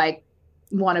the like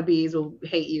wannabes will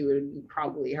hate you and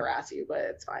probably harass you, but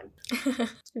it's fine.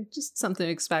 Just something to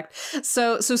expect.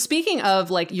 So speaking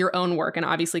of like your own work, and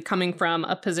obviously coming from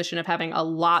a position of having a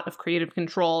lot of creative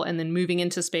control and then moving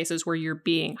into spaces where you're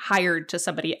being hired to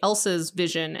somebody else's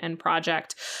vision and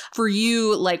project, for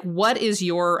you, like, what is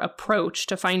your approach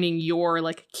to finding your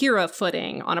like Kyra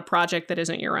footing on a project that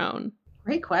isn't your own?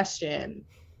 Great question.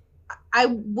 I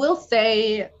will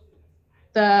say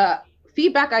the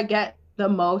feedback I get the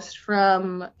most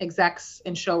from execs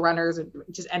and showrunners and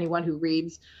just anyone who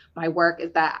reads my work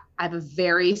is that I have a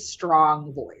very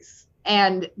strong voice.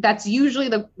 And that's usually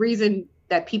the reason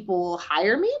that people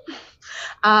hire me.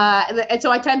 And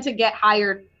so I tend to get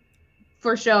hired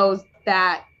for shows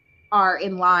that are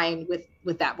in line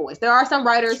with that voice. There are some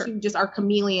writers who just are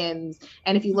chameleons.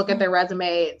 And if you look at their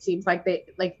resume, it seems like they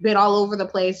like been all over the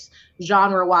place,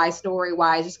 genre-wise,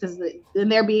 story-wise, just because then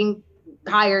they're being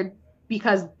hired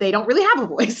because they don't really have a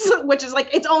voice, which is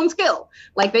like its own skill.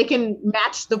 Like they can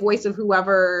match the voice of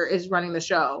whoever is running the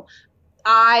show.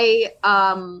 I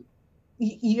am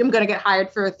going to get hired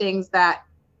for things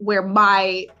where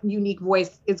my unique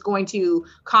voice is going to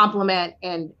complement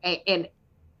and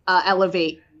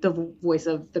elevate the voice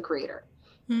of the creator.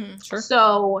 Sure.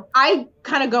 So I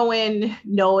kind of go in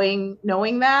knowing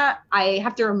that. I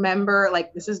have to remember,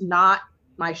 like, this is not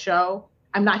my show.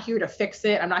 I'm not here to fix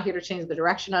it. I'm not here to change the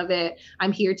direction of it.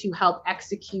 I'm here to help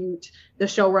execute the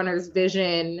showrunner's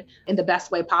vision in the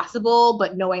best way possible,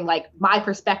 but knowing like my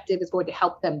perspective is going to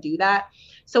help them do that.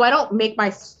 So I don't make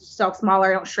myself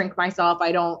smaller. I don't shrink myself.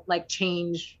 I don't like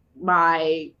change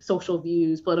my social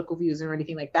views, political views, or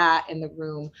anything like that in the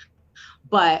room.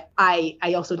 But I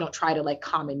also don't try to like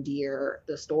commandeer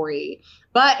the story.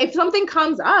 But if something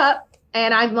comes up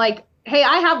and I'm like, hey,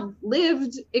 I have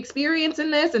lived experience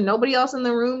in this and nobody else in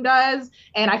the room does,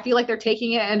 and I feel like they're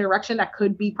taking it in a direction that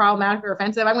could be problematic or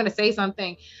offensive, I'm going to say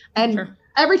something. And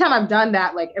every time I've done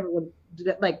that, like everyone,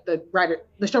 like the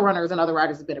showrunners and other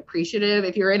writers have been appreciative.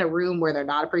 If you're in a room where they're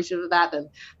not appreciative of that, then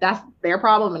that's their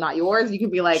problem and not yours. You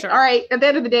can be like, all right, at the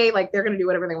end of the day, like they're going to do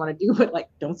whatever they want to do, but like,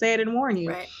 don't say I didn't warn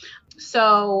you. Right.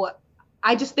 So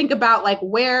I just think about like,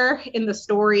 where in the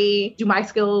story do my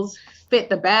skills fit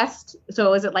the best?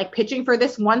 So is it like pitching for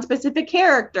this one specific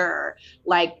character?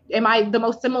 Like, am I the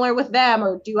most similar with them,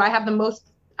 or do I have the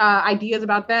most ideas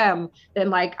about them? Then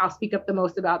like, I'll speak up the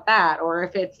most about that. Or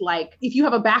if it's like, if you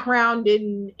have a background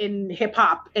in hip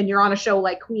hop and you're on a show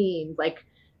like Queens, like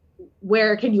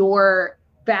where can your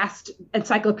vast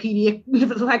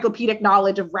encyclopedic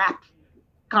knowledge of rap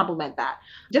complement that?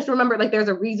 Just remember, like, there's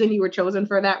a reason you were chosen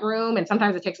for that room. And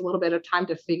sometimes it takes a little bit of time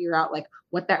to figure out like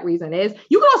what that reason is.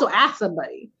 You can also ask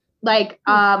somebody, like,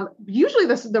 usually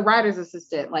the writer's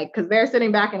assistant, like, cause they're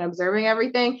sitting back and observing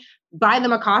everything. Buy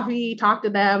them a coffee, talk to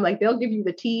them, like they'll give you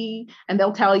the tea and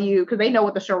they'll tell you, cause they know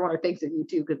what the showrunner thinks of you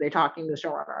too, cause they're talking to the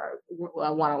showrunner on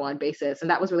a one-on-one basis. And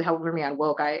that was really helpful for me on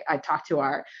Woke. I talked to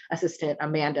our assistant,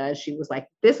 Amanda, and she was like,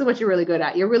 this is what you're really good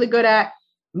at. You're really good at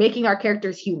making our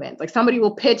characters humans. Like somebody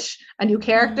will pitch a new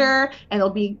character and they'll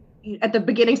be at the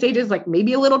beginning stages, like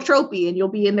maybe a little tropey, and you'll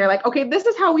be in there like, okay, this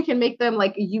is how we can make them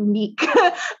like unique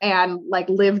and like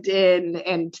lived in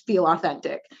and feel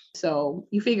authentic. So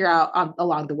you figure out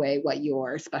along the way what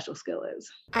your special skill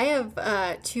is. I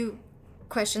have two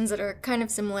questions that are kind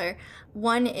of similar.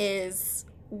 One is,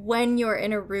 when you're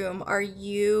in a room, are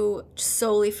you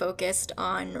solely focused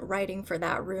on writing for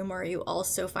that room, or are you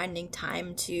also finding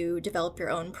time to develop your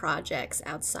own projects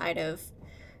outside of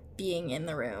being in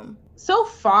the room? So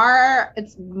far,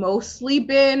 it's mostly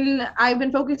been, I've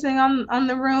been focusing on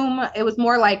the room. It was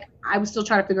more like I was still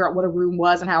trying to figure out what a room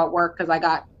was and how it worked, because I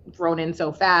got thrown in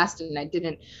so fast and I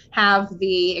didn't have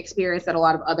the experience that a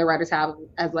lot of other writers have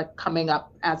as like coming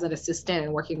up as an assistant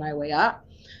and working my way up.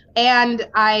 And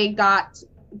I got,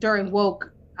 during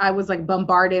Woke, I was like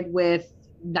bombarded with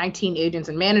 19 agents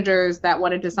and managers that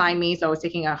wanted to sign me. So I was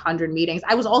taking 100 meetings.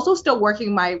 I was also still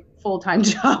working my full-time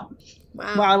job.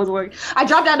 Wow. While I was working. I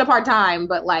dropped down to part-time,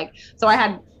 but like, so I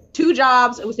had 2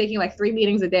 jobs. It was taking like 3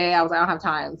 meetings a day. I was like, I don't have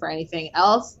time for anything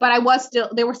else. But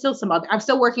there were still some other, I'm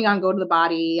still working on Go to the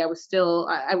Body. I was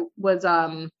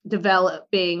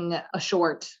developing a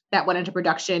short that went into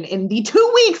production in the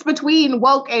 2 weeks between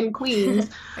Woke and Queens.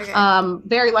 Okay.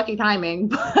 Very lucky timing.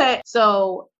 But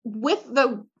so with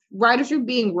the writers room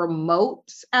being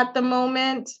remote at the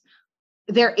moment,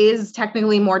 there is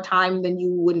technically more time than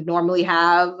you would normally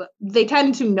have. They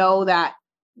tend to know that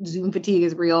Zoom fatigue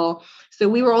is real. So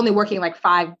we were only working like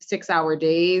 5-6 hour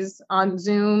days on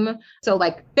Zoom. So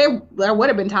like there would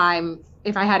have been time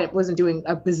if I wasn't doing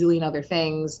a bazillion other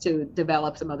things to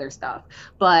develop some other stuff.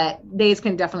 But days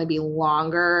can definitely be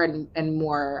longer and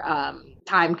more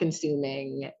time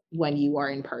consuming when you are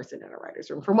in person in a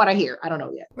writer's room, from what I hear. I don't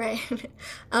know yet. Right.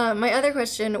 My other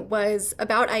question was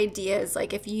about ideas.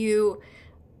 Like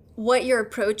what your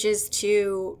approach is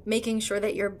to making sure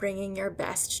that you're bringing your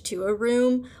best to a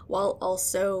room while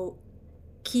also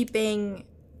keeping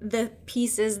the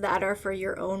pieces that are for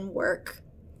your own work,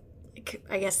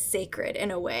 I guess, sacred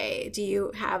in a way. Do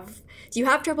you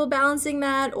have trouble balancing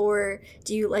that, or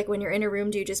do you, like, when you're in a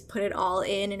room, do you just put it all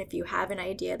in, and if you have an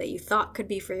idea that you thought could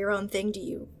be for your own thing, do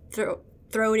you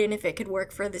throw it in if it could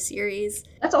work for the series?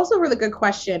 That's also a really good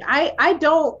question. I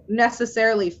don't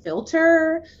necessarily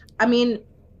filter. I mean,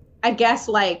 I guess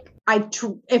like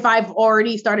if I've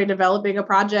already started developing a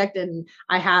project and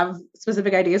I have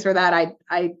specific ideas for that,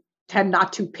 I tend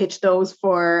not to pitch those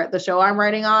for the show I'm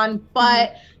writing on,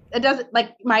 but it doesn't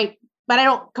like but I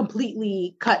don't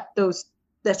completely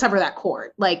sever that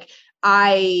cord. Like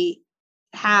I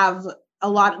have a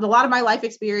lot of my life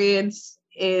experience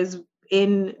is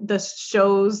in the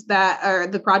shows that are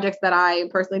the projects that I am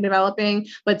personally developing,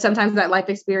 but sometimes that life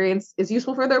experience is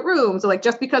useful for the room. So like,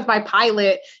 just because my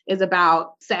pilot is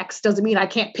about sex doesn't mean I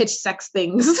can't pitch sex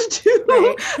things to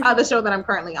the show that I'm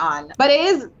currently on. But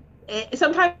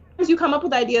sometimes you come up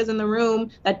with ideas in the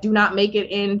room that do not make it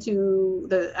into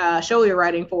the show you're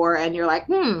writing for, and you're like,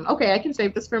 okay, I can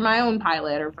save this for my own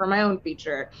pilot or for my own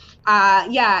feature. For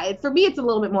me, it's a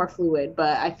little bit more fluid,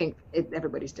 but I think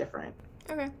everybody's different.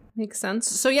 Okay. Makes sense.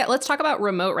 So yeah, let's talk about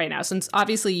remote right now, since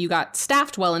obviously you got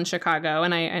staffed well in Chicago,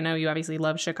 and I know you obviously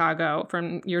love Chicago.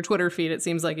 From your Twitter feed, it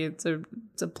seems like it's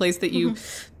a place that you,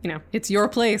 it's your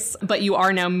place, but you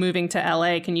are now moving to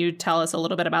LA. Can you tell us a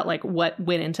little bit about like what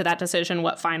went into that decision?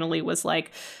 What finally was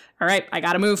like, all right, I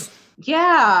gotta move?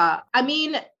 Yeah. I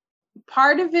mean,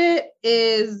 part of it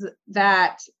is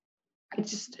that I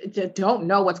just don't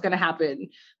know what's going to happen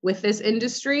with this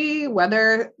industry,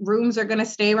 whether rooms are going to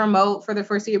stay remote for the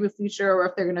foreseeable future or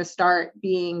if they're going to start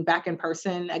being back in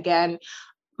person again.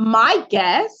 My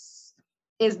guess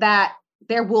is that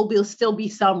there will still be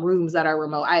some rooms that are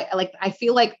remote. I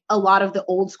feel like a lot of the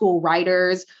old school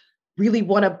writers really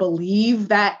want to believe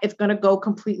that it's going to go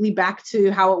completely back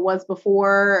to how it was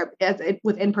before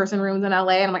with in-person rooms in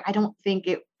LA. And I'm like, I don't think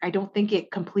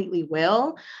it completely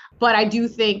will, but I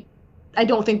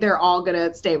don't think they're all going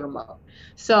to stay remote.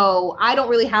 So I don't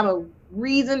really have a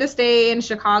reason to stay in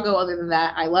Chicago other than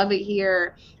that I love it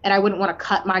here. And I wouldn't want to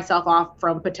cut myself off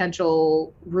from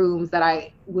potential rooms that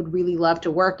I would really love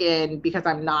to work in because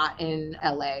I'm not in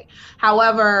LA.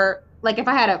 However, like if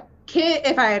I had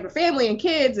a family and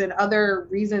kids and other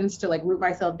reasons to like root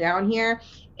myself down here,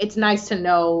 it's nice to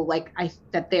know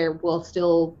that there will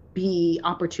still be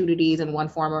opportunities in one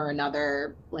form or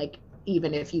another, like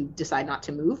even if you decide not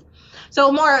to move.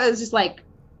 So more is just like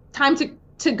time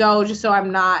to go, just so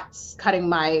I'm not cutting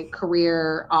my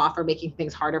career off or making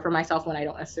things harder for myself when I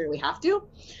don't necessarily have to.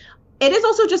 It is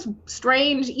also just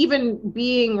strange, even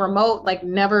being remote, like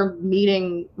never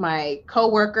meeting my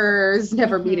coworkers,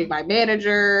 never meeting my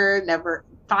manager,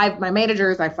 5, my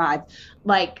managers, I have 5.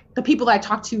 Like the people that I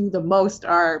talk to the most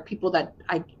are people that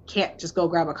I can't just go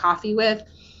grab a coffee with.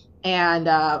 And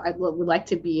I would like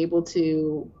to be able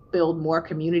to build more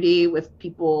community with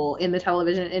people in the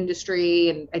television industry.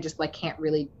 And I just like can't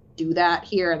really do that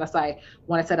here unless I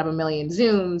want to set up a million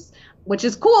Zooms, which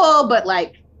is cool, but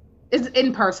like it's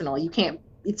impersonal. You can't,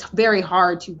 it's very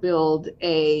hard to build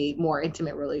a more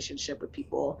intimate relationship with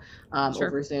people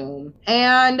over Zoom.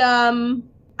 And I'm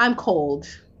cold.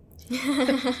 I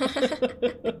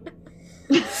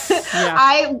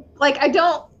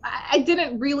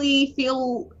didn't really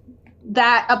feel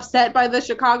that upset by the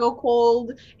Chicago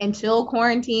cold until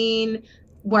quarantine,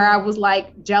 where I was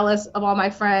like jealous of all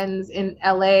my friends in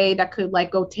LA that could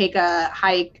like go take a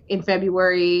hike in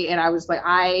February. And I was like,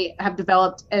 I have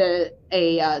developed a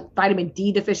vitamin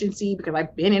D deficiency because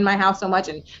I've been in my house so much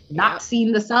and not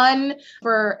seen the sun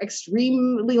for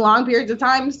extremely long periods of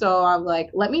time. So I'm like,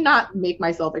 let me not make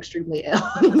myself extremely ill.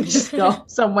 Let me just go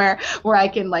somewhere where I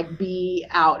can like be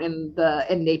out in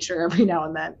nature every now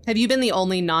and then. Have you been the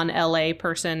only non-LA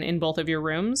person in both of your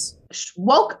rooms?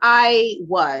 Woke, I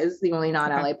was the only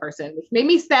non-LA person, which made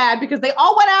me sad because they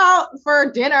all went out for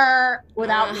dinner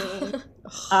without me.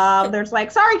 They're just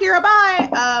like, sorry, Kyra, bye.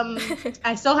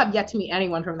 I still have yet to meet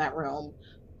anyone from that room.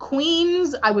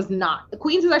 Queens, I was not. The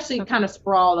Queens was actually kind of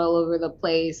sprawled all over the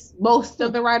place. Most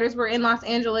of the writers were in Los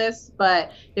Angeles,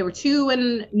 but there were 2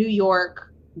 in New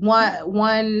York,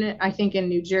 one I think in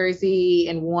New Jersey,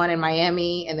 and 1 in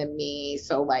Miami, and then me.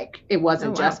 So like it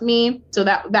wasn't just me. So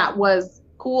that was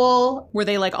cool. Were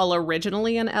they like all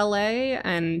originally in LA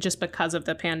and just because of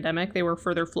the pandemic they were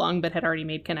further flung but had already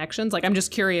made connections? Like I'm just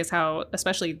curious how,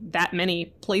 especially that many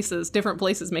places, different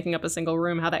places making up a single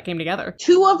room, how that came together.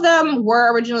 2 of them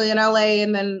were originally in LA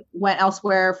and then went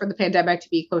elsewhere for the pandemic to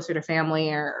be closer to family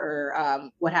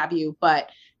or what have you. But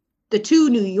the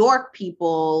 2 New York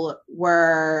people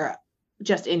were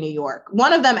just in New York.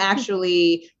 One of them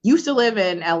actually used to live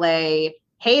in LA,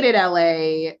 hated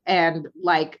LA, and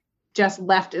like just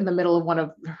left in the middle of one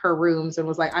of her rooms and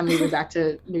was like, I'm moving back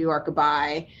to New York,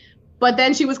 goodbye. But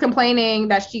then she was complaining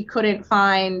that she couldn't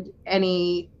find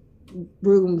any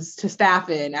rooms to staff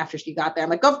in after she got there. I'm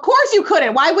like, of course you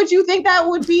couldn't. Why would you think that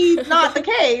would be not the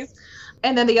case?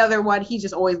 And then the other one, he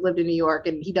just always lived in New York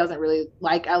and he doesn't really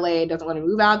like LA, doesn't want to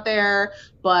move out there.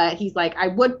 But he's like, I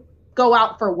would go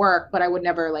out for work, but I would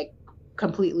never like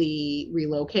completely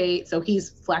relocate. So he's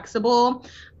flexible.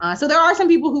 So there are some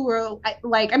people who were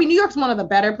like, I mean, New York's one of the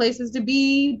better places to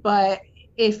be, but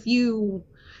if you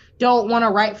don't want to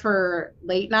write for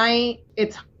late night,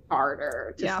 it's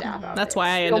harder to staff out. That's why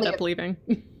I ended up leaving.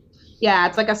 Yeah,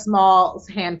 it's like a small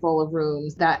handful of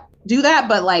rooms that do that,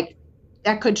 but like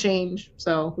that could change.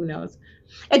 So who knows?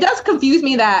 It does confuse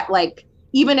me that like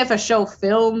even if a show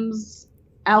films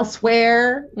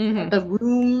elsewhere, the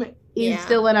room is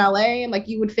still in LA, and like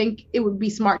you would think it would be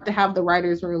smart to have the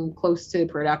writer's room close to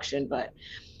production, but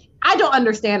I don't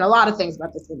understand a lot of things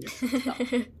about this industry. So.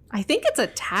 I think it's a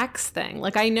tax thing.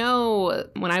 Like I know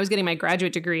when I was getting my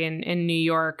graduate degree in New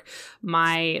York,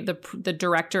 the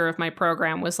director of my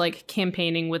program was like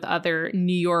campaigning with other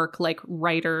New York like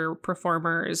writer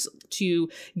performers to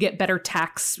get better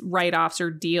tax write-offs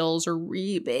or deals or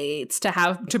rebates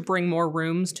to bring more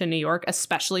rooms to New York,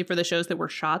 especially for the shows that were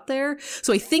shot there.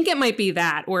 So I think it might be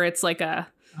that where it's like a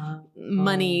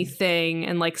money thing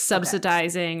and like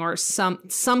subsidizing or some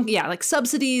like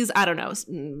subsidies. I don't know,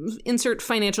 insert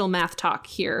financial math talk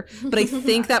here, but I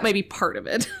think that might be part of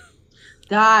it.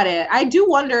 Got it. I do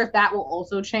wonder if that will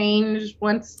also change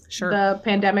once the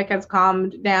pandemic has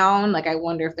calmed down. Like I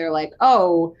wonder if they're like,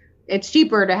 oh, it's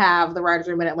cheaper to have the writers'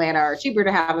 room in Atlanta or cheaper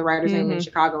to have the writers' room in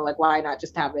Chicago. Like, why not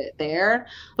just have it there?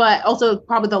 But also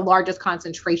probably the largest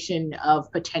concentration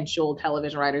of potential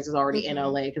television writers is already in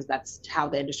LA because that's how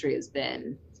the industry has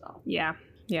been. So yeah.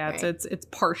 Right. It's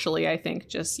partially, I think,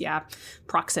 just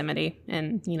proximity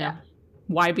and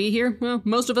why be here? Well,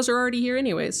 most of us are already here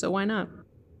anyways, so why not?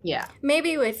 Yeah.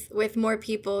 Maybe with more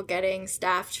people getting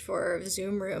staffed for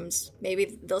Zoom rooms,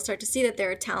 maybe they'll start to see that there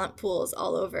are talent pools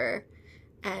all over.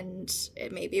 And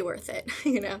it may be worth it,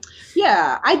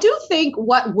 Yeah, I do think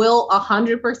what will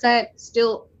 100%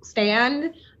 still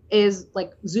stand is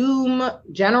like Zoom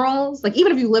generals. Like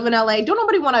even if you live in LA, don't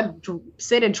nobody want to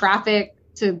sit in traffic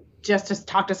to just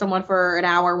talk to someone for an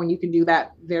hour when you can do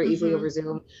that very easily over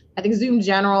Zoom. I think Zoom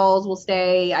generals will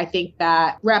stay. I think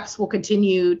that reps will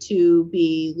continue to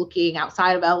be looking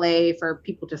outside of LA for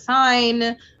people to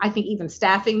sign. I think even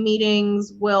staffing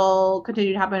meetings will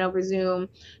continue to happen over Zoom.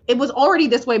 It was already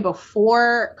this way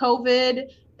before COVID,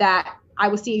 that I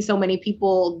was seeing so many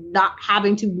people not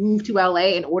having to move to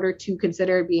LA in order to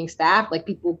consider being staff. Like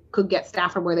people could get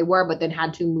staff from where they were, but then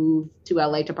had to move to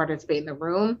LA to participate in the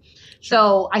room. Sure.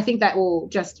 So I think that will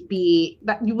just be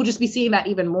that you will just be seeing that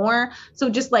even more. So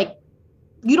just like,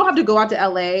 you don't have to go out to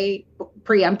LA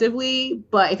preemptively,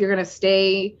 but if you're going to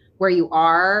stay where you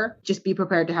are, just be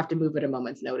prepared to have to move at a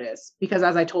moment's notice. Because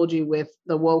as I told you with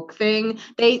the woke thing,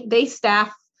 they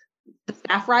staff the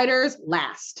staff writers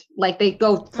last. Like they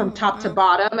go from top to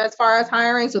bottom as far as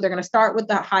hiring. So they're going to start with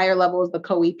the higher levels, the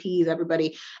co-EPs,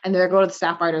 everybody, and they're going to the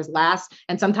staff writers last.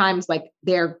 And sometimes like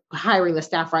they're hiring the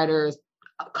staff writers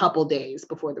a couple days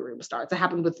before the room starts. It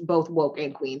happened with both woke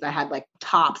and queens. I had like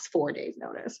tops 4 days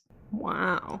notice.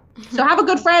 Wow. So have a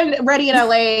good friend ready in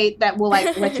LA that will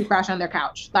like let you crash on their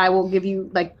couch. I will give you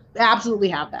like absolutely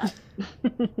have that.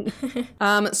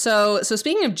 So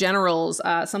speaking of generals,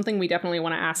 something we definitely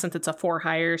want to ask, since it's a for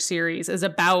hire series, is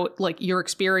about like your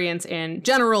experience in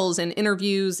generals and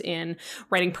interviews, in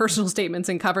writing personal statements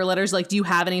and cover letters. Like, do you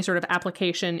have any sort of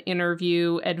application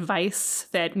interview advice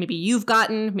that maybe you've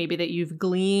gotten, maybe that you've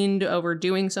gleaned over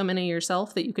doing so many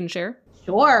yourself that you can share?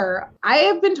 Sure. I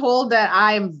have been told that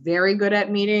I am very good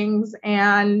at meetings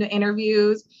and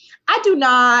interviews. I do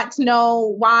not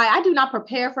know why. I do not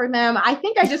prepare for them. I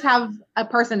think I just have a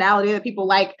personality that people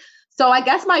like. So I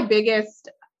guess my biggest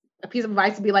piece of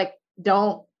advice would be like,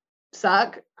 don't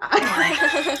suck.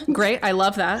 Great. I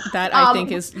love that. That I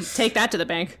think is, take that to the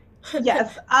bank.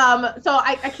 Yes. So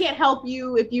I can't help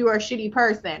you if you are a shitty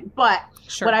person, but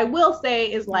sure. What I will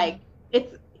say is like,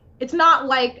 it's not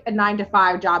like a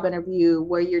 9-to-5 job interview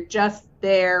where you're just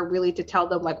there really to tell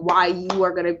them like why you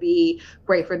are going to be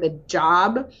great for the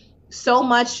job. So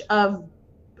much of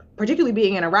particularly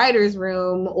being in a writer's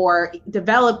room or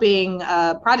developing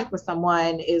a project with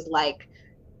someone is like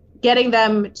getting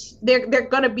them, they're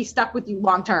going to be stuck with you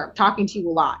long term, talking to you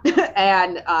a lot.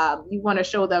 And you want to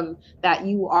show them that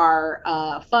you are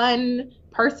a fun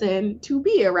person to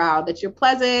be around, that you're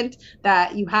pleasant,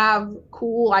 that you have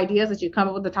cool ideas that you come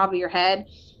up with the top of your head.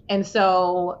 And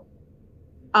so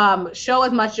show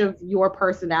as much of your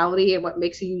personality and what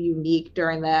makes you unique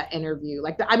during that interview.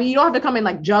 Like, I mean, you don't have to come in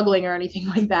like juggling or anything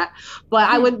like that, but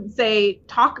I would say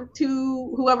talk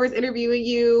to whoever's interviewing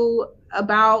you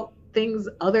about things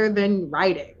other than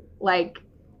writing. Like,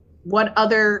 what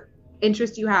other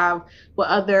interests you have, what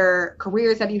other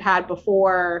careers have you had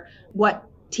before, what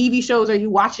TV shows are you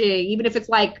watching? Even if it's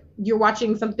like you're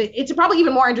watching something, it's probably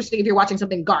even more interesting if you're watching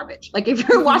something garbage. Like if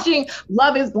you're watching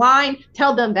Love is Blind,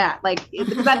 tell them that. Like,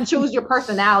 because that shows your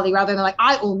personality rather than like,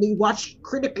 I only watch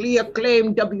critically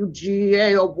acclaimed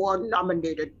WGA award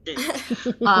nominated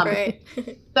things. Right.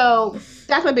 So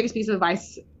that's my biggest piece of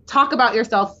advice. Talk about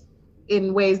yourself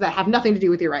in ways that have nothing to do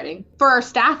with your writing. For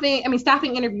staffing, I mean,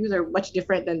 staffing interviews are much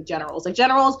different than generals. Like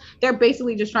generals, they're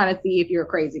basically just trying to see if you're a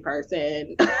crazy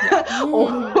person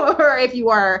or if you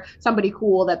are somebody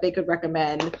cool that they could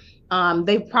recommend.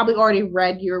 They've probably already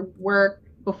read your work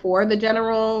before the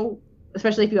general,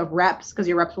 especially if you have reps, because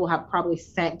your reps will have probably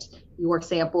sent your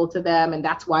sample to them, and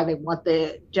that's why they want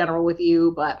the general with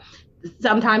you. But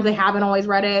sometimes they haven't always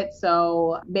read it.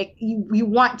 So you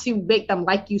want to make them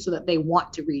like you so that they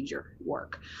want to read your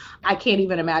work. I can't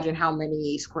even imagine how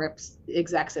many scripts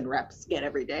execs and reps get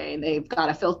every day. And they've got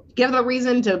to give them a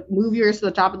reason to move yours to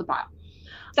the top of the pile.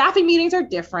 Staffing meetings are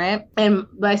different. And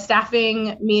my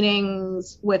staffing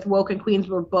meetings with Woke and Queens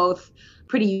were both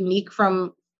pretty unique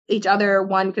from each other.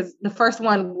 One, because the first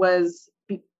one was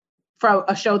from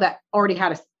a show that already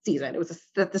had a season. It was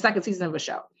the second season of a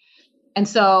show. And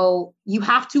so you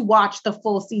have to watch the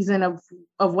full season of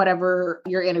whatever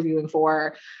you're interviewing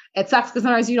for. It sucks because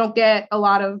sometimes you don't get a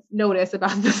lot of notice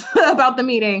about this, about the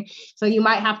meeting. So you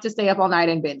might have to stay up all night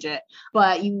and binge it.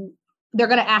 But they're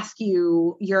going to ask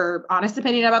you your honest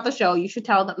opinion about the show. You should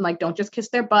tell them, like, don't just kiss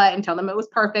their butt and tell them it was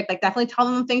perfect. Like, definitely tell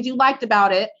them the things you liked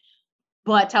about it.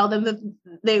 But tell them that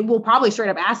they will probably straight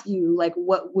up ask you, like,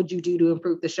 what would you do to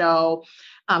improve the show?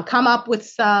 Come up with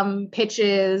some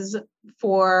pitches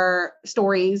for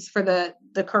stories for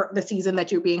the season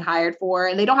that you're being hired for.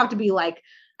 And they don't have to be like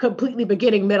completely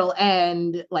beginning, middle,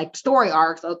 end, like story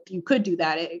arcs. So you could do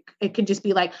that. It could just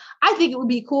be like, I think it would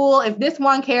be cool if this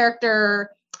one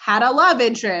character had a love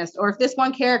interest, or if this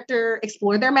one character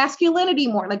explored their masculinity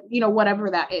more, like, whatever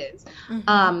that is.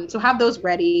 Mm-hmm. So have those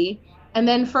ready. And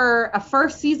then for a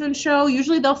first season show,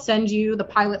 usually they'll send you the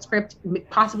pilot script,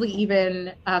 possibly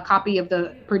even a copy of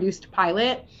the produced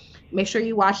pilot. Make sure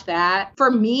you watch that.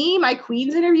 For me, my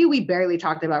Queens interview, we barely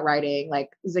talked about writing. Like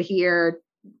Zahir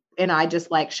and I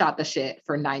just like shot the shit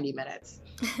for 90 minutes.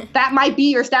 that might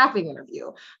be your staffing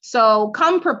interview. So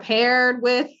come prepared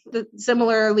with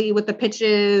similarly with the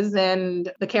pitches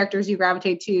and the characters you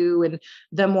gravitate to and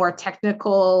the more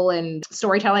technical and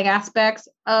storytelling aspects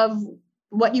of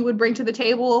what you would bring to the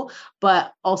table.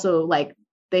 But also like,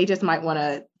 they just might want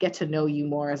to get to know you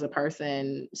more as a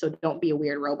person. So don't be a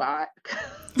weird robot.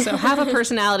 So have a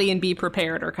personality and be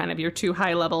prepared are kind of your two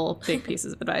high level big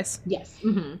pieces of advice. Yes.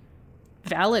 Mm-hmm.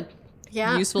 Valid.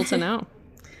 Yeah. Useful to know.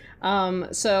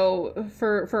 So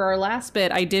for our last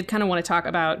bit, I did kind of want to talk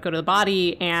about Go to the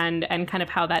Body and kind of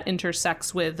how that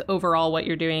intersects with overall what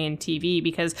you're doing in TV,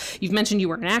 because you've mentioned you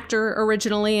were an actor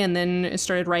originally and then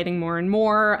started writing more and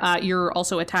more. You're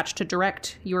also attached to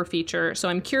direct your feature. So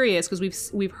I'm curious,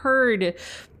 because we've heard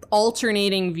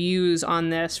alternating views on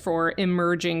this for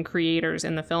emerging creators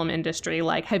in the film industry.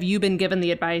 Like, have you been given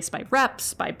the advice by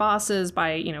reps, by bosses,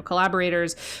 by, you know,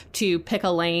 collaborators to pick a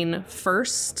lane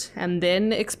first and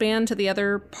then expand to the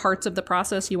other parts of the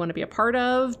process you want to be a part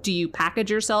of? Do you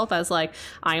package yourself as like,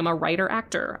 I am a writer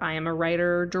actor, I am a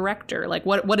writer director? Like,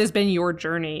 what has been your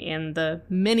journey in the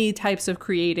many types of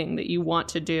creating that you want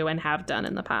to do and have done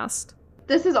in the past?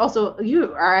 This is also,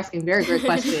 you are asking very great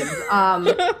questions.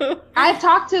 I've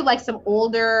talked to like some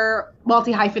older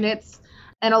multi-hyphenates,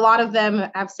 and a lot of them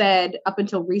have said up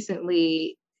until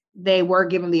recently, they were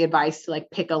given the advice to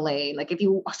like pick a lane. Like if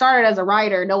you started as a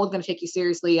writer, no one's going to take you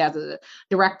seriously as a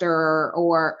director,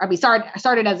 or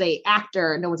started as a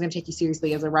actor, no one's going to take you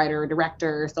seriously as a writer or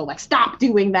director. So like stop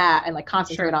doing that and like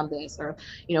concentrate on this, or,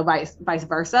 you know, vice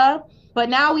versa. But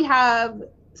now we have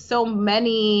so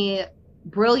many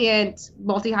brilliant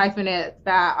multi-hyphenates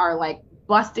that are like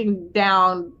busting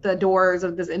down the doors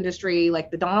of this industry, like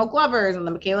the Donald Glovers and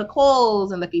the Michaela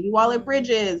Coles and the Phoebe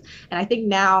Waller-Bridges. And I think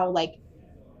now like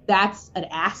that's an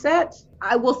asset.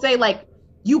 I will say like,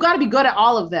 you got to be good at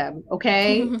all of them.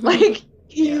 Okay. Like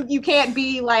you can't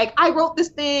be like, I wrote this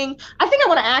thing, I think I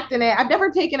want to act in it. I've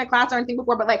never taken a class or anything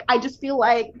before, but like, I just feel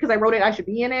like because I wrote it, I should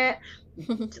be in it.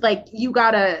 Like you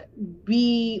gotta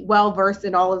be well versed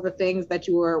in all of the things that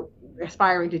you are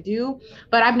aspiring to do.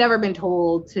 But I've never been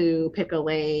told to pick a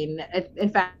lane.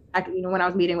 In fact, you know, when I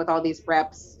was meeting with all these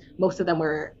reps, most of them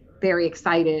were very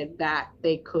excited that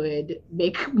they could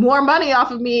make more money off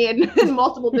of me in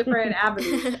multiple different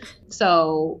avenues.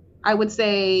 So I would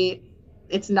say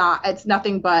it's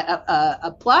nothing but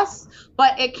a plus,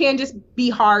 but it can just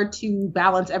be hard to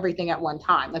balance everything at one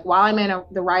time. Like while I'm in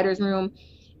the writer's room,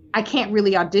 I can't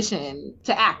really audition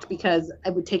to act because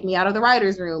it would take me out of the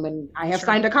writer's room, and I have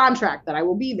signed a contract that I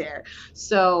will be there.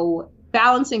 So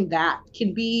balancing that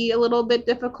can be a little bit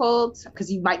difficult because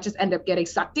you might just end up getting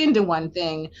sucked into one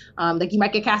thing. Like you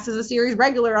might get cast as a series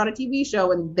regular on a TV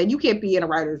show, and then you can't be in a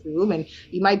writer's room, and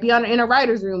you might be in a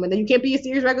writer's room, and then you can't be a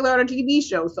series regular on a TV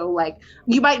show. So like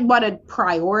you might want to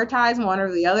prioritize one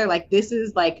or the other. Like this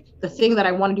is like the thing that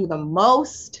I want to do the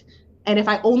most. And if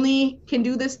I only can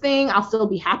do this thing, I'll still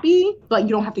be happy, but you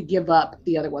don't have to give up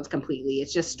the other ones completely.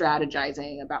 It's just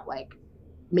strategizing about like,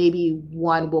 maybe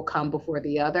one will come before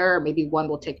the other, or maybe one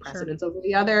will take precedence over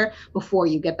the other before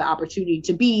you get the opportunity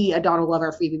to be a Donald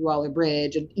Glover, Phoebe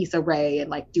Waller-Bridge, and Issa Rae, and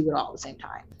like do it all at the same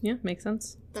time. Yeah, makes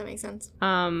sense. That makes sense.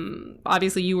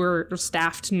 Obviously you were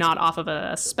staffed not off of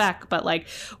a spec, but like,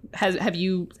 have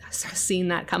you seen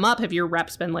that come up? Have your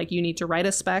reps been like, you need to write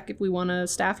a spec if we want to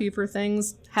staff you for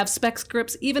things? Have spec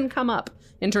scripts even come up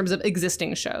in terms of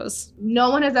existing shows? No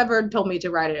one has ever told me to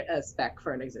write a spec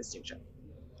for an existing show.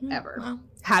 Ever. Wow.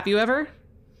 Have you ever?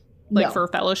 Like No. for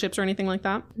fellowships or anything like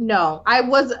that? No, I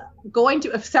was going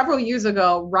to several years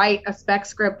ago write a spec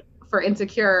script for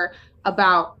Insecure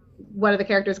about one of the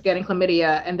characters getting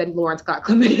chlamydia, and then Lawrence got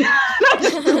chlamydia. I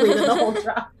just deleted the whole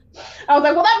draft. I was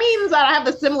like, well, that means that I have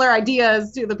the similar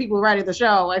ideas to the people writing the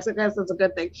show. I guess that's a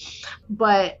good thing.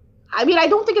 But I mean, I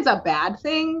don't think it's a bad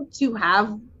thing to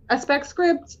have a spec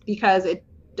script because it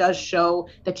does show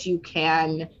that you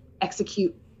can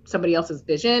execute somebody else's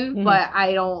vision, but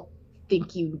I don't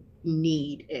think you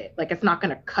need it. Like it's not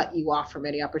going to cut you off from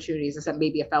any opportunities, except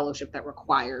maybe a fellowship that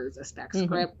requires a spec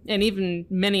script. And even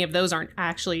many of those aren't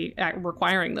actually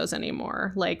requiring those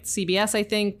anymore. Like CBS, I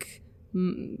think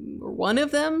one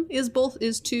of them is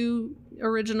 2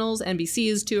 originals. NBC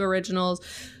is 2 originals.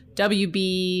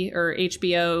 WB or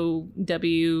HBO,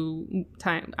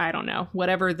 time, I don't know,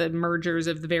 whatever the mergers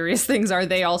of the various things are,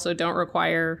 they also don't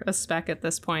require a spec at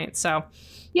this point. So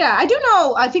yeah, I do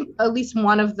know, I think at least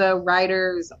one of the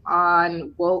writers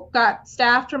on Woke got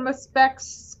staffed from a spec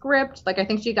script. Like I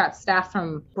think she got staffed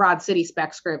from Broad City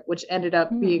spec script, which ended up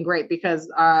being great because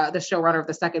the showrunner of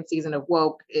the second season of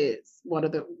Woke is one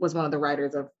of the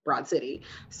writers of Broad City.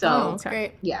 So that's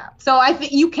great. Yeah. So I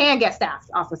think you can get staff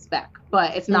off of spec,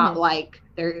 but it's not like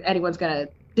anyone's gonna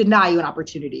deny you an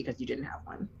opportunity because you didn't have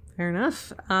one. Fair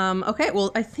enough. Okay,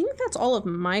 well, I think that's all of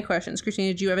my questions.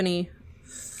 Christina, do you have any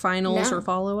finals or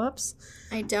follow-ups?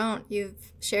 I don't.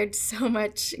 You've shared so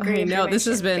much great information. I know, this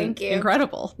has been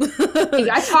incredible.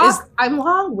 I'm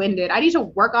long-winded. I need to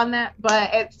work on that, but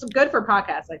it's good for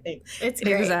podcasts, I think. It's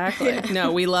great. Exactly.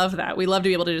 No, we love that. We love to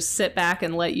be able to just sit back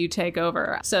and let you take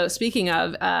over. So speaking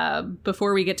of,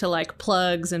 before we get to like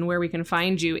plugs and where we can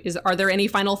find you, are there any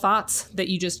final thoughts that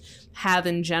you just have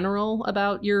in general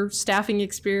about your staffing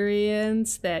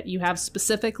experience that you have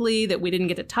specifically that we didn't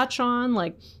get to touch on?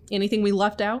 Like anything we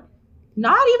left out?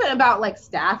 Not even about like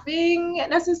staffing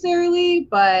necessarily,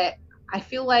 but I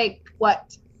feel like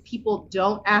what people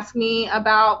don't ask me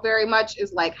about very much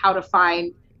is like how to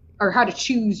find or how to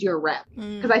choose your rep.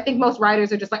 Because I think most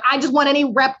writers are just like, I just want any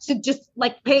rep to just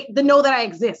like pay to know that I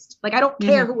exist. Like, I don't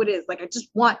care who it is. Like, I just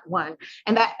want one.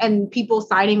 And people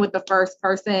siding with the first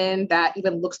person that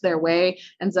even looks their way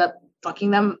ends up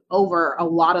fucking them over a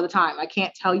lot of the time. I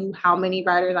can't tell you how many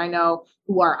writers I know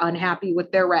who are unhappy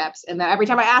with their reps. And then every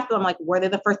time I ask them, I'm like, were they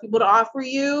the first people to offer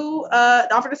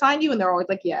to sign you? And they're always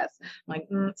like, yes. I'm like,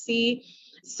 see?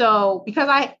 So because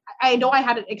I know I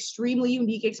had an extremely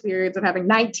unique experience of having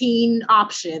 19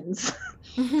 options.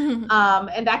 And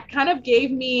that kind of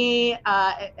gave me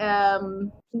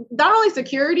not only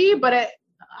security, but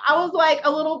I was like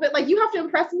a little bit like, you have to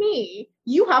impress me.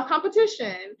 You have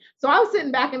competition. So I was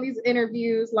sitting back in these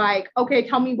interviews like, okay,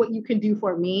 tell me what you can do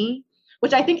for me,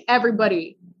 which I think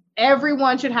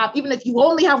everyone should have, even if you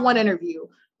only have one interview,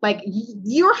 like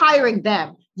you're hiring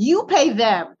them, you pay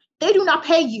them, they do not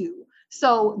pay you.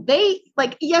 So they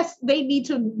like, yes, they need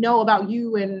to know about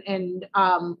you and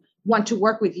want to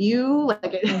work with you.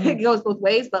 Like it goes both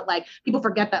ways, but like people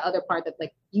forget that other part that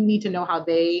like you need to know how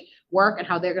they work and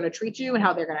how they're going to treat you and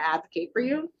how they're going to advocate for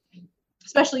you,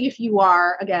 especially if you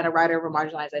are, again, a writer of a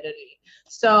marginalized identity.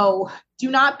 So do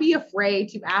not be afraid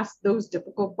to ask those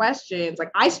difficult questions.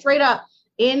 Like I straight up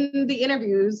in the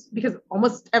interviews, because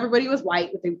almost everybody was white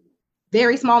with a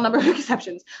very small number of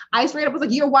exceptions, I straight up was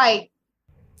like, you're white.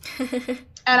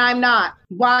 And I'm not.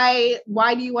 Why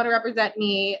do you want to represent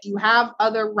me? Do you have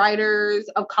other writers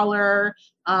of color?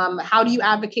 How do you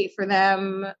advocate for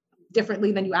them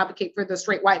differently than you advocate for the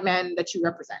straight white men that you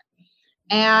represent?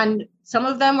 And some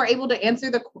of them were able to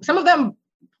answer some of them,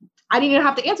 I didn't even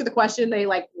have to answer the question. They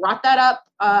like brought that up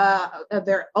of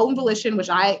their own volition, which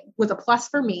was a plus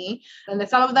for me. And then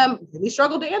some of them really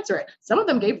struggled to answer it. Some of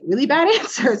them gave really bad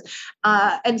answers.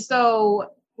 And so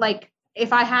like,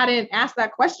 if I hadn't asked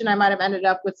that question, I might have ended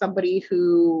up with somebody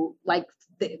who like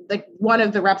one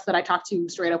of the reps that I talked to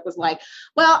straight up was like,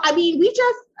 well, I mean, we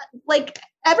just like,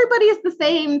 everybody is the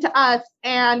same to us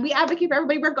and we advocate for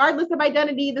everybody regardless of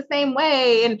identity the same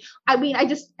way. And I mean,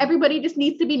 everybody just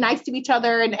needs to be nice to each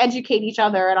other and educate each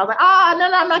other. And I was like,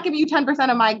 no, I'm not giving you 10%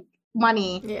 of my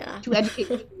money to educate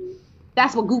you.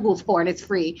 That's what Google's for and it's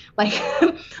free. Like,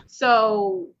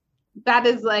 so that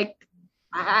is like,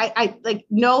 I like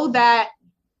know that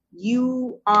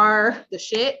you are the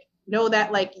shit. Know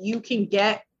that like you can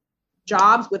get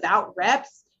jobs without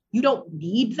reps. You don't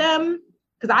need them.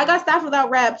 Because I got staffed without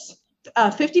reps.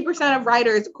 50% of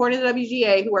writers, according to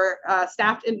WGA, who were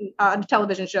staffed in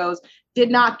television shows, did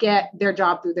not get their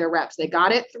job through their reps. They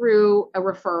got it through a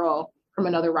referral from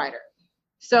another writer.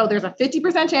 So there's a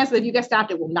 50% chance that if you get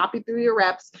staffed, it will not be through your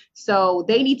reps. So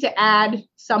they need to add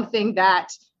something that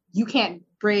you can't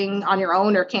bring on your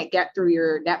own or can't get through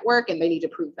your network, and they need to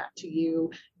prove that to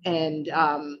you. And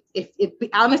if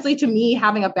honestly, to me,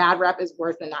 having a bad rep is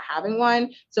worse than not having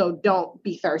one. So don't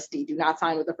be thirsty. Do not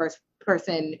sign with the first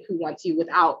person who wants you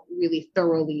without really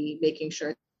thoroughly making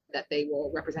sure that they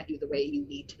will represent you the way you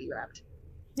need to be repped.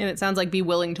 And it sounds like be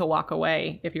willing to walk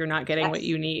away if you're not getting what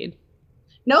you need.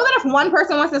 Know that if one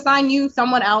person wants to sign you,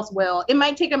 someone else will. It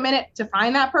might take a minute to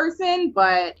find that person,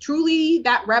 but truly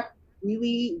that rep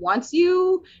really wants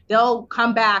you, they'll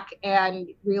come back and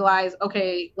realize,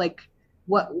 okay, like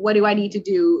what do I need to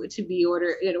do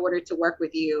in order to work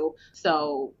with you?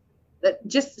 So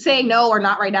just saying no or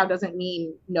not right now doesn't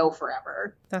mean no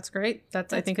forever. That's great.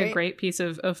 That's I think great. A great piece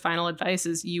of final advice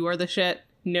is you are the shit.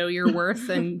 Know your worth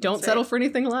and don't settle for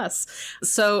anything less.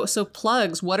 So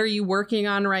plugs, what are you working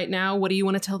on right now? What do you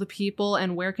want to tell the people,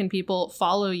 and where can people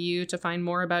follow you to find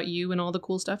more about you and all the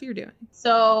cool stuff you're doing?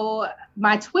 So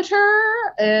my Twitter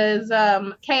is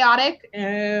chaotic,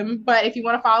 but if you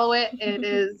want to follow it, it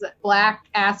is Black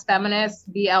Ass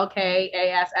Feminist,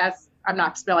 BLKASS. I'm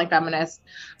not spelling feminist.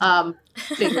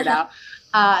 Figure it out.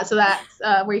 So that's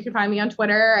where you can find me on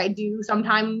Twitter. I do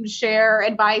sometimes share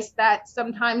advice that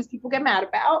sometimes people get mad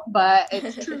about, but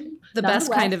it's true. The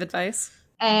best kind of advice.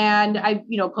 And I,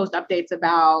 post updates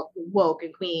about woke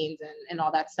and queens and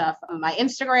all that stuff. My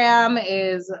Instagram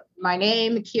is my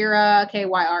name, Kyra,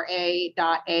 Kyra.a.jones.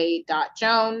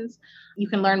 You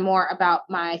can learn more about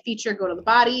my feature, Go to the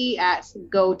Body, at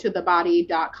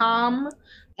gotothebody.com.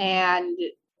 And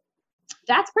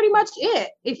that's pretty much it.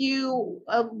 If you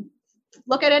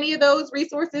look at any of those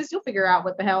resources, you'll figure out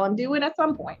what the hell I'm doing at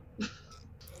some point.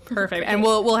 Perfect. And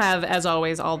we'll have, as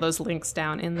always, all those links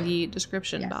down in the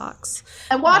description box.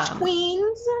 And watch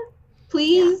Queens,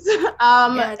 please.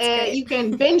 Yeah, you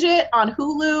can binge it on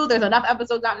Hulu. There's enough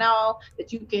episodes out now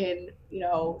that you can,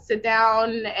 sit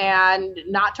down and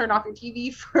not turn off your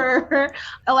TV for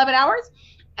 11 hours.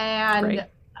 And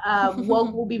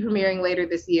we'll be premiering later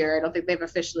this year. I don't think they've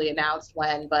officially announced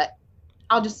when, but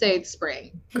I'll just say it's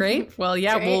spring. Great. Well,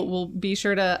 yeah, we'll be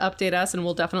sure to update us, and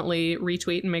we'll definitely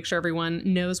retweet and make sure everyone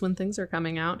knows when things are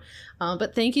coming out.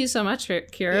 But thank you so much,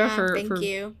 Kyra,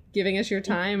 for giving us your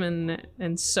time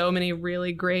and so many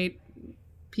really great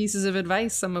pieces of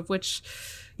advice, some of which,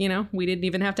 we didn't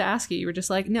even have to ask you. You were just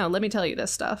like, no, let me tell you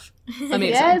this stuff. Amazing.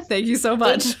 Yes. Thank you so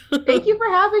much. Thank you for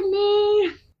having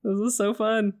me. This was so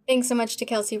fun. Thanks so much to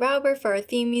Kelsey Rauber for our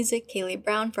theme music, Kaylee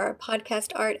Brown for our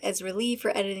podcast art, Ezra Lee for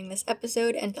editing this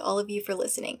episode, and to all of you for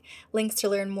listening. Links to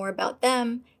learn more about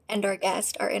them and our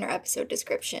guest are in our episode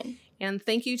description. And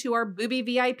thank you to our Booby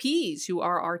VIPs, who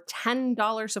are our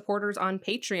 $10 supporters on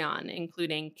Patreon,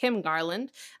 including Kim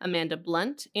Garland, Amanda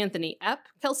Blunt, Anthony Epp,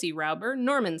 Kelsey Rauber,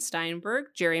 Norman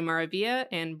Steinberg, Jerry Maravilla,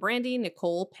 and Brandy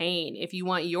Nicole Payne. If you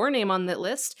want your name on that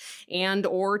list and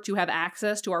or to have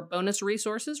access to our bonus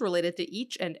resources related to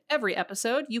each and every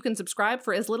episode, you can subscribe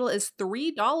for as little as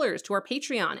 $3 to our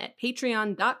Patreon at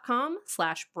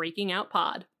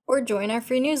patreon.com/breakingoutpod. Or join our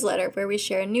free newsletter where we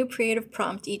share a new creative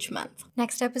prompt each month.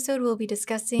 Next episode, we'll be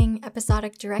discussing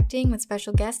episodic directing with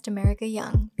special guest America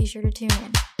Young. Be sure to tune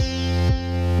in.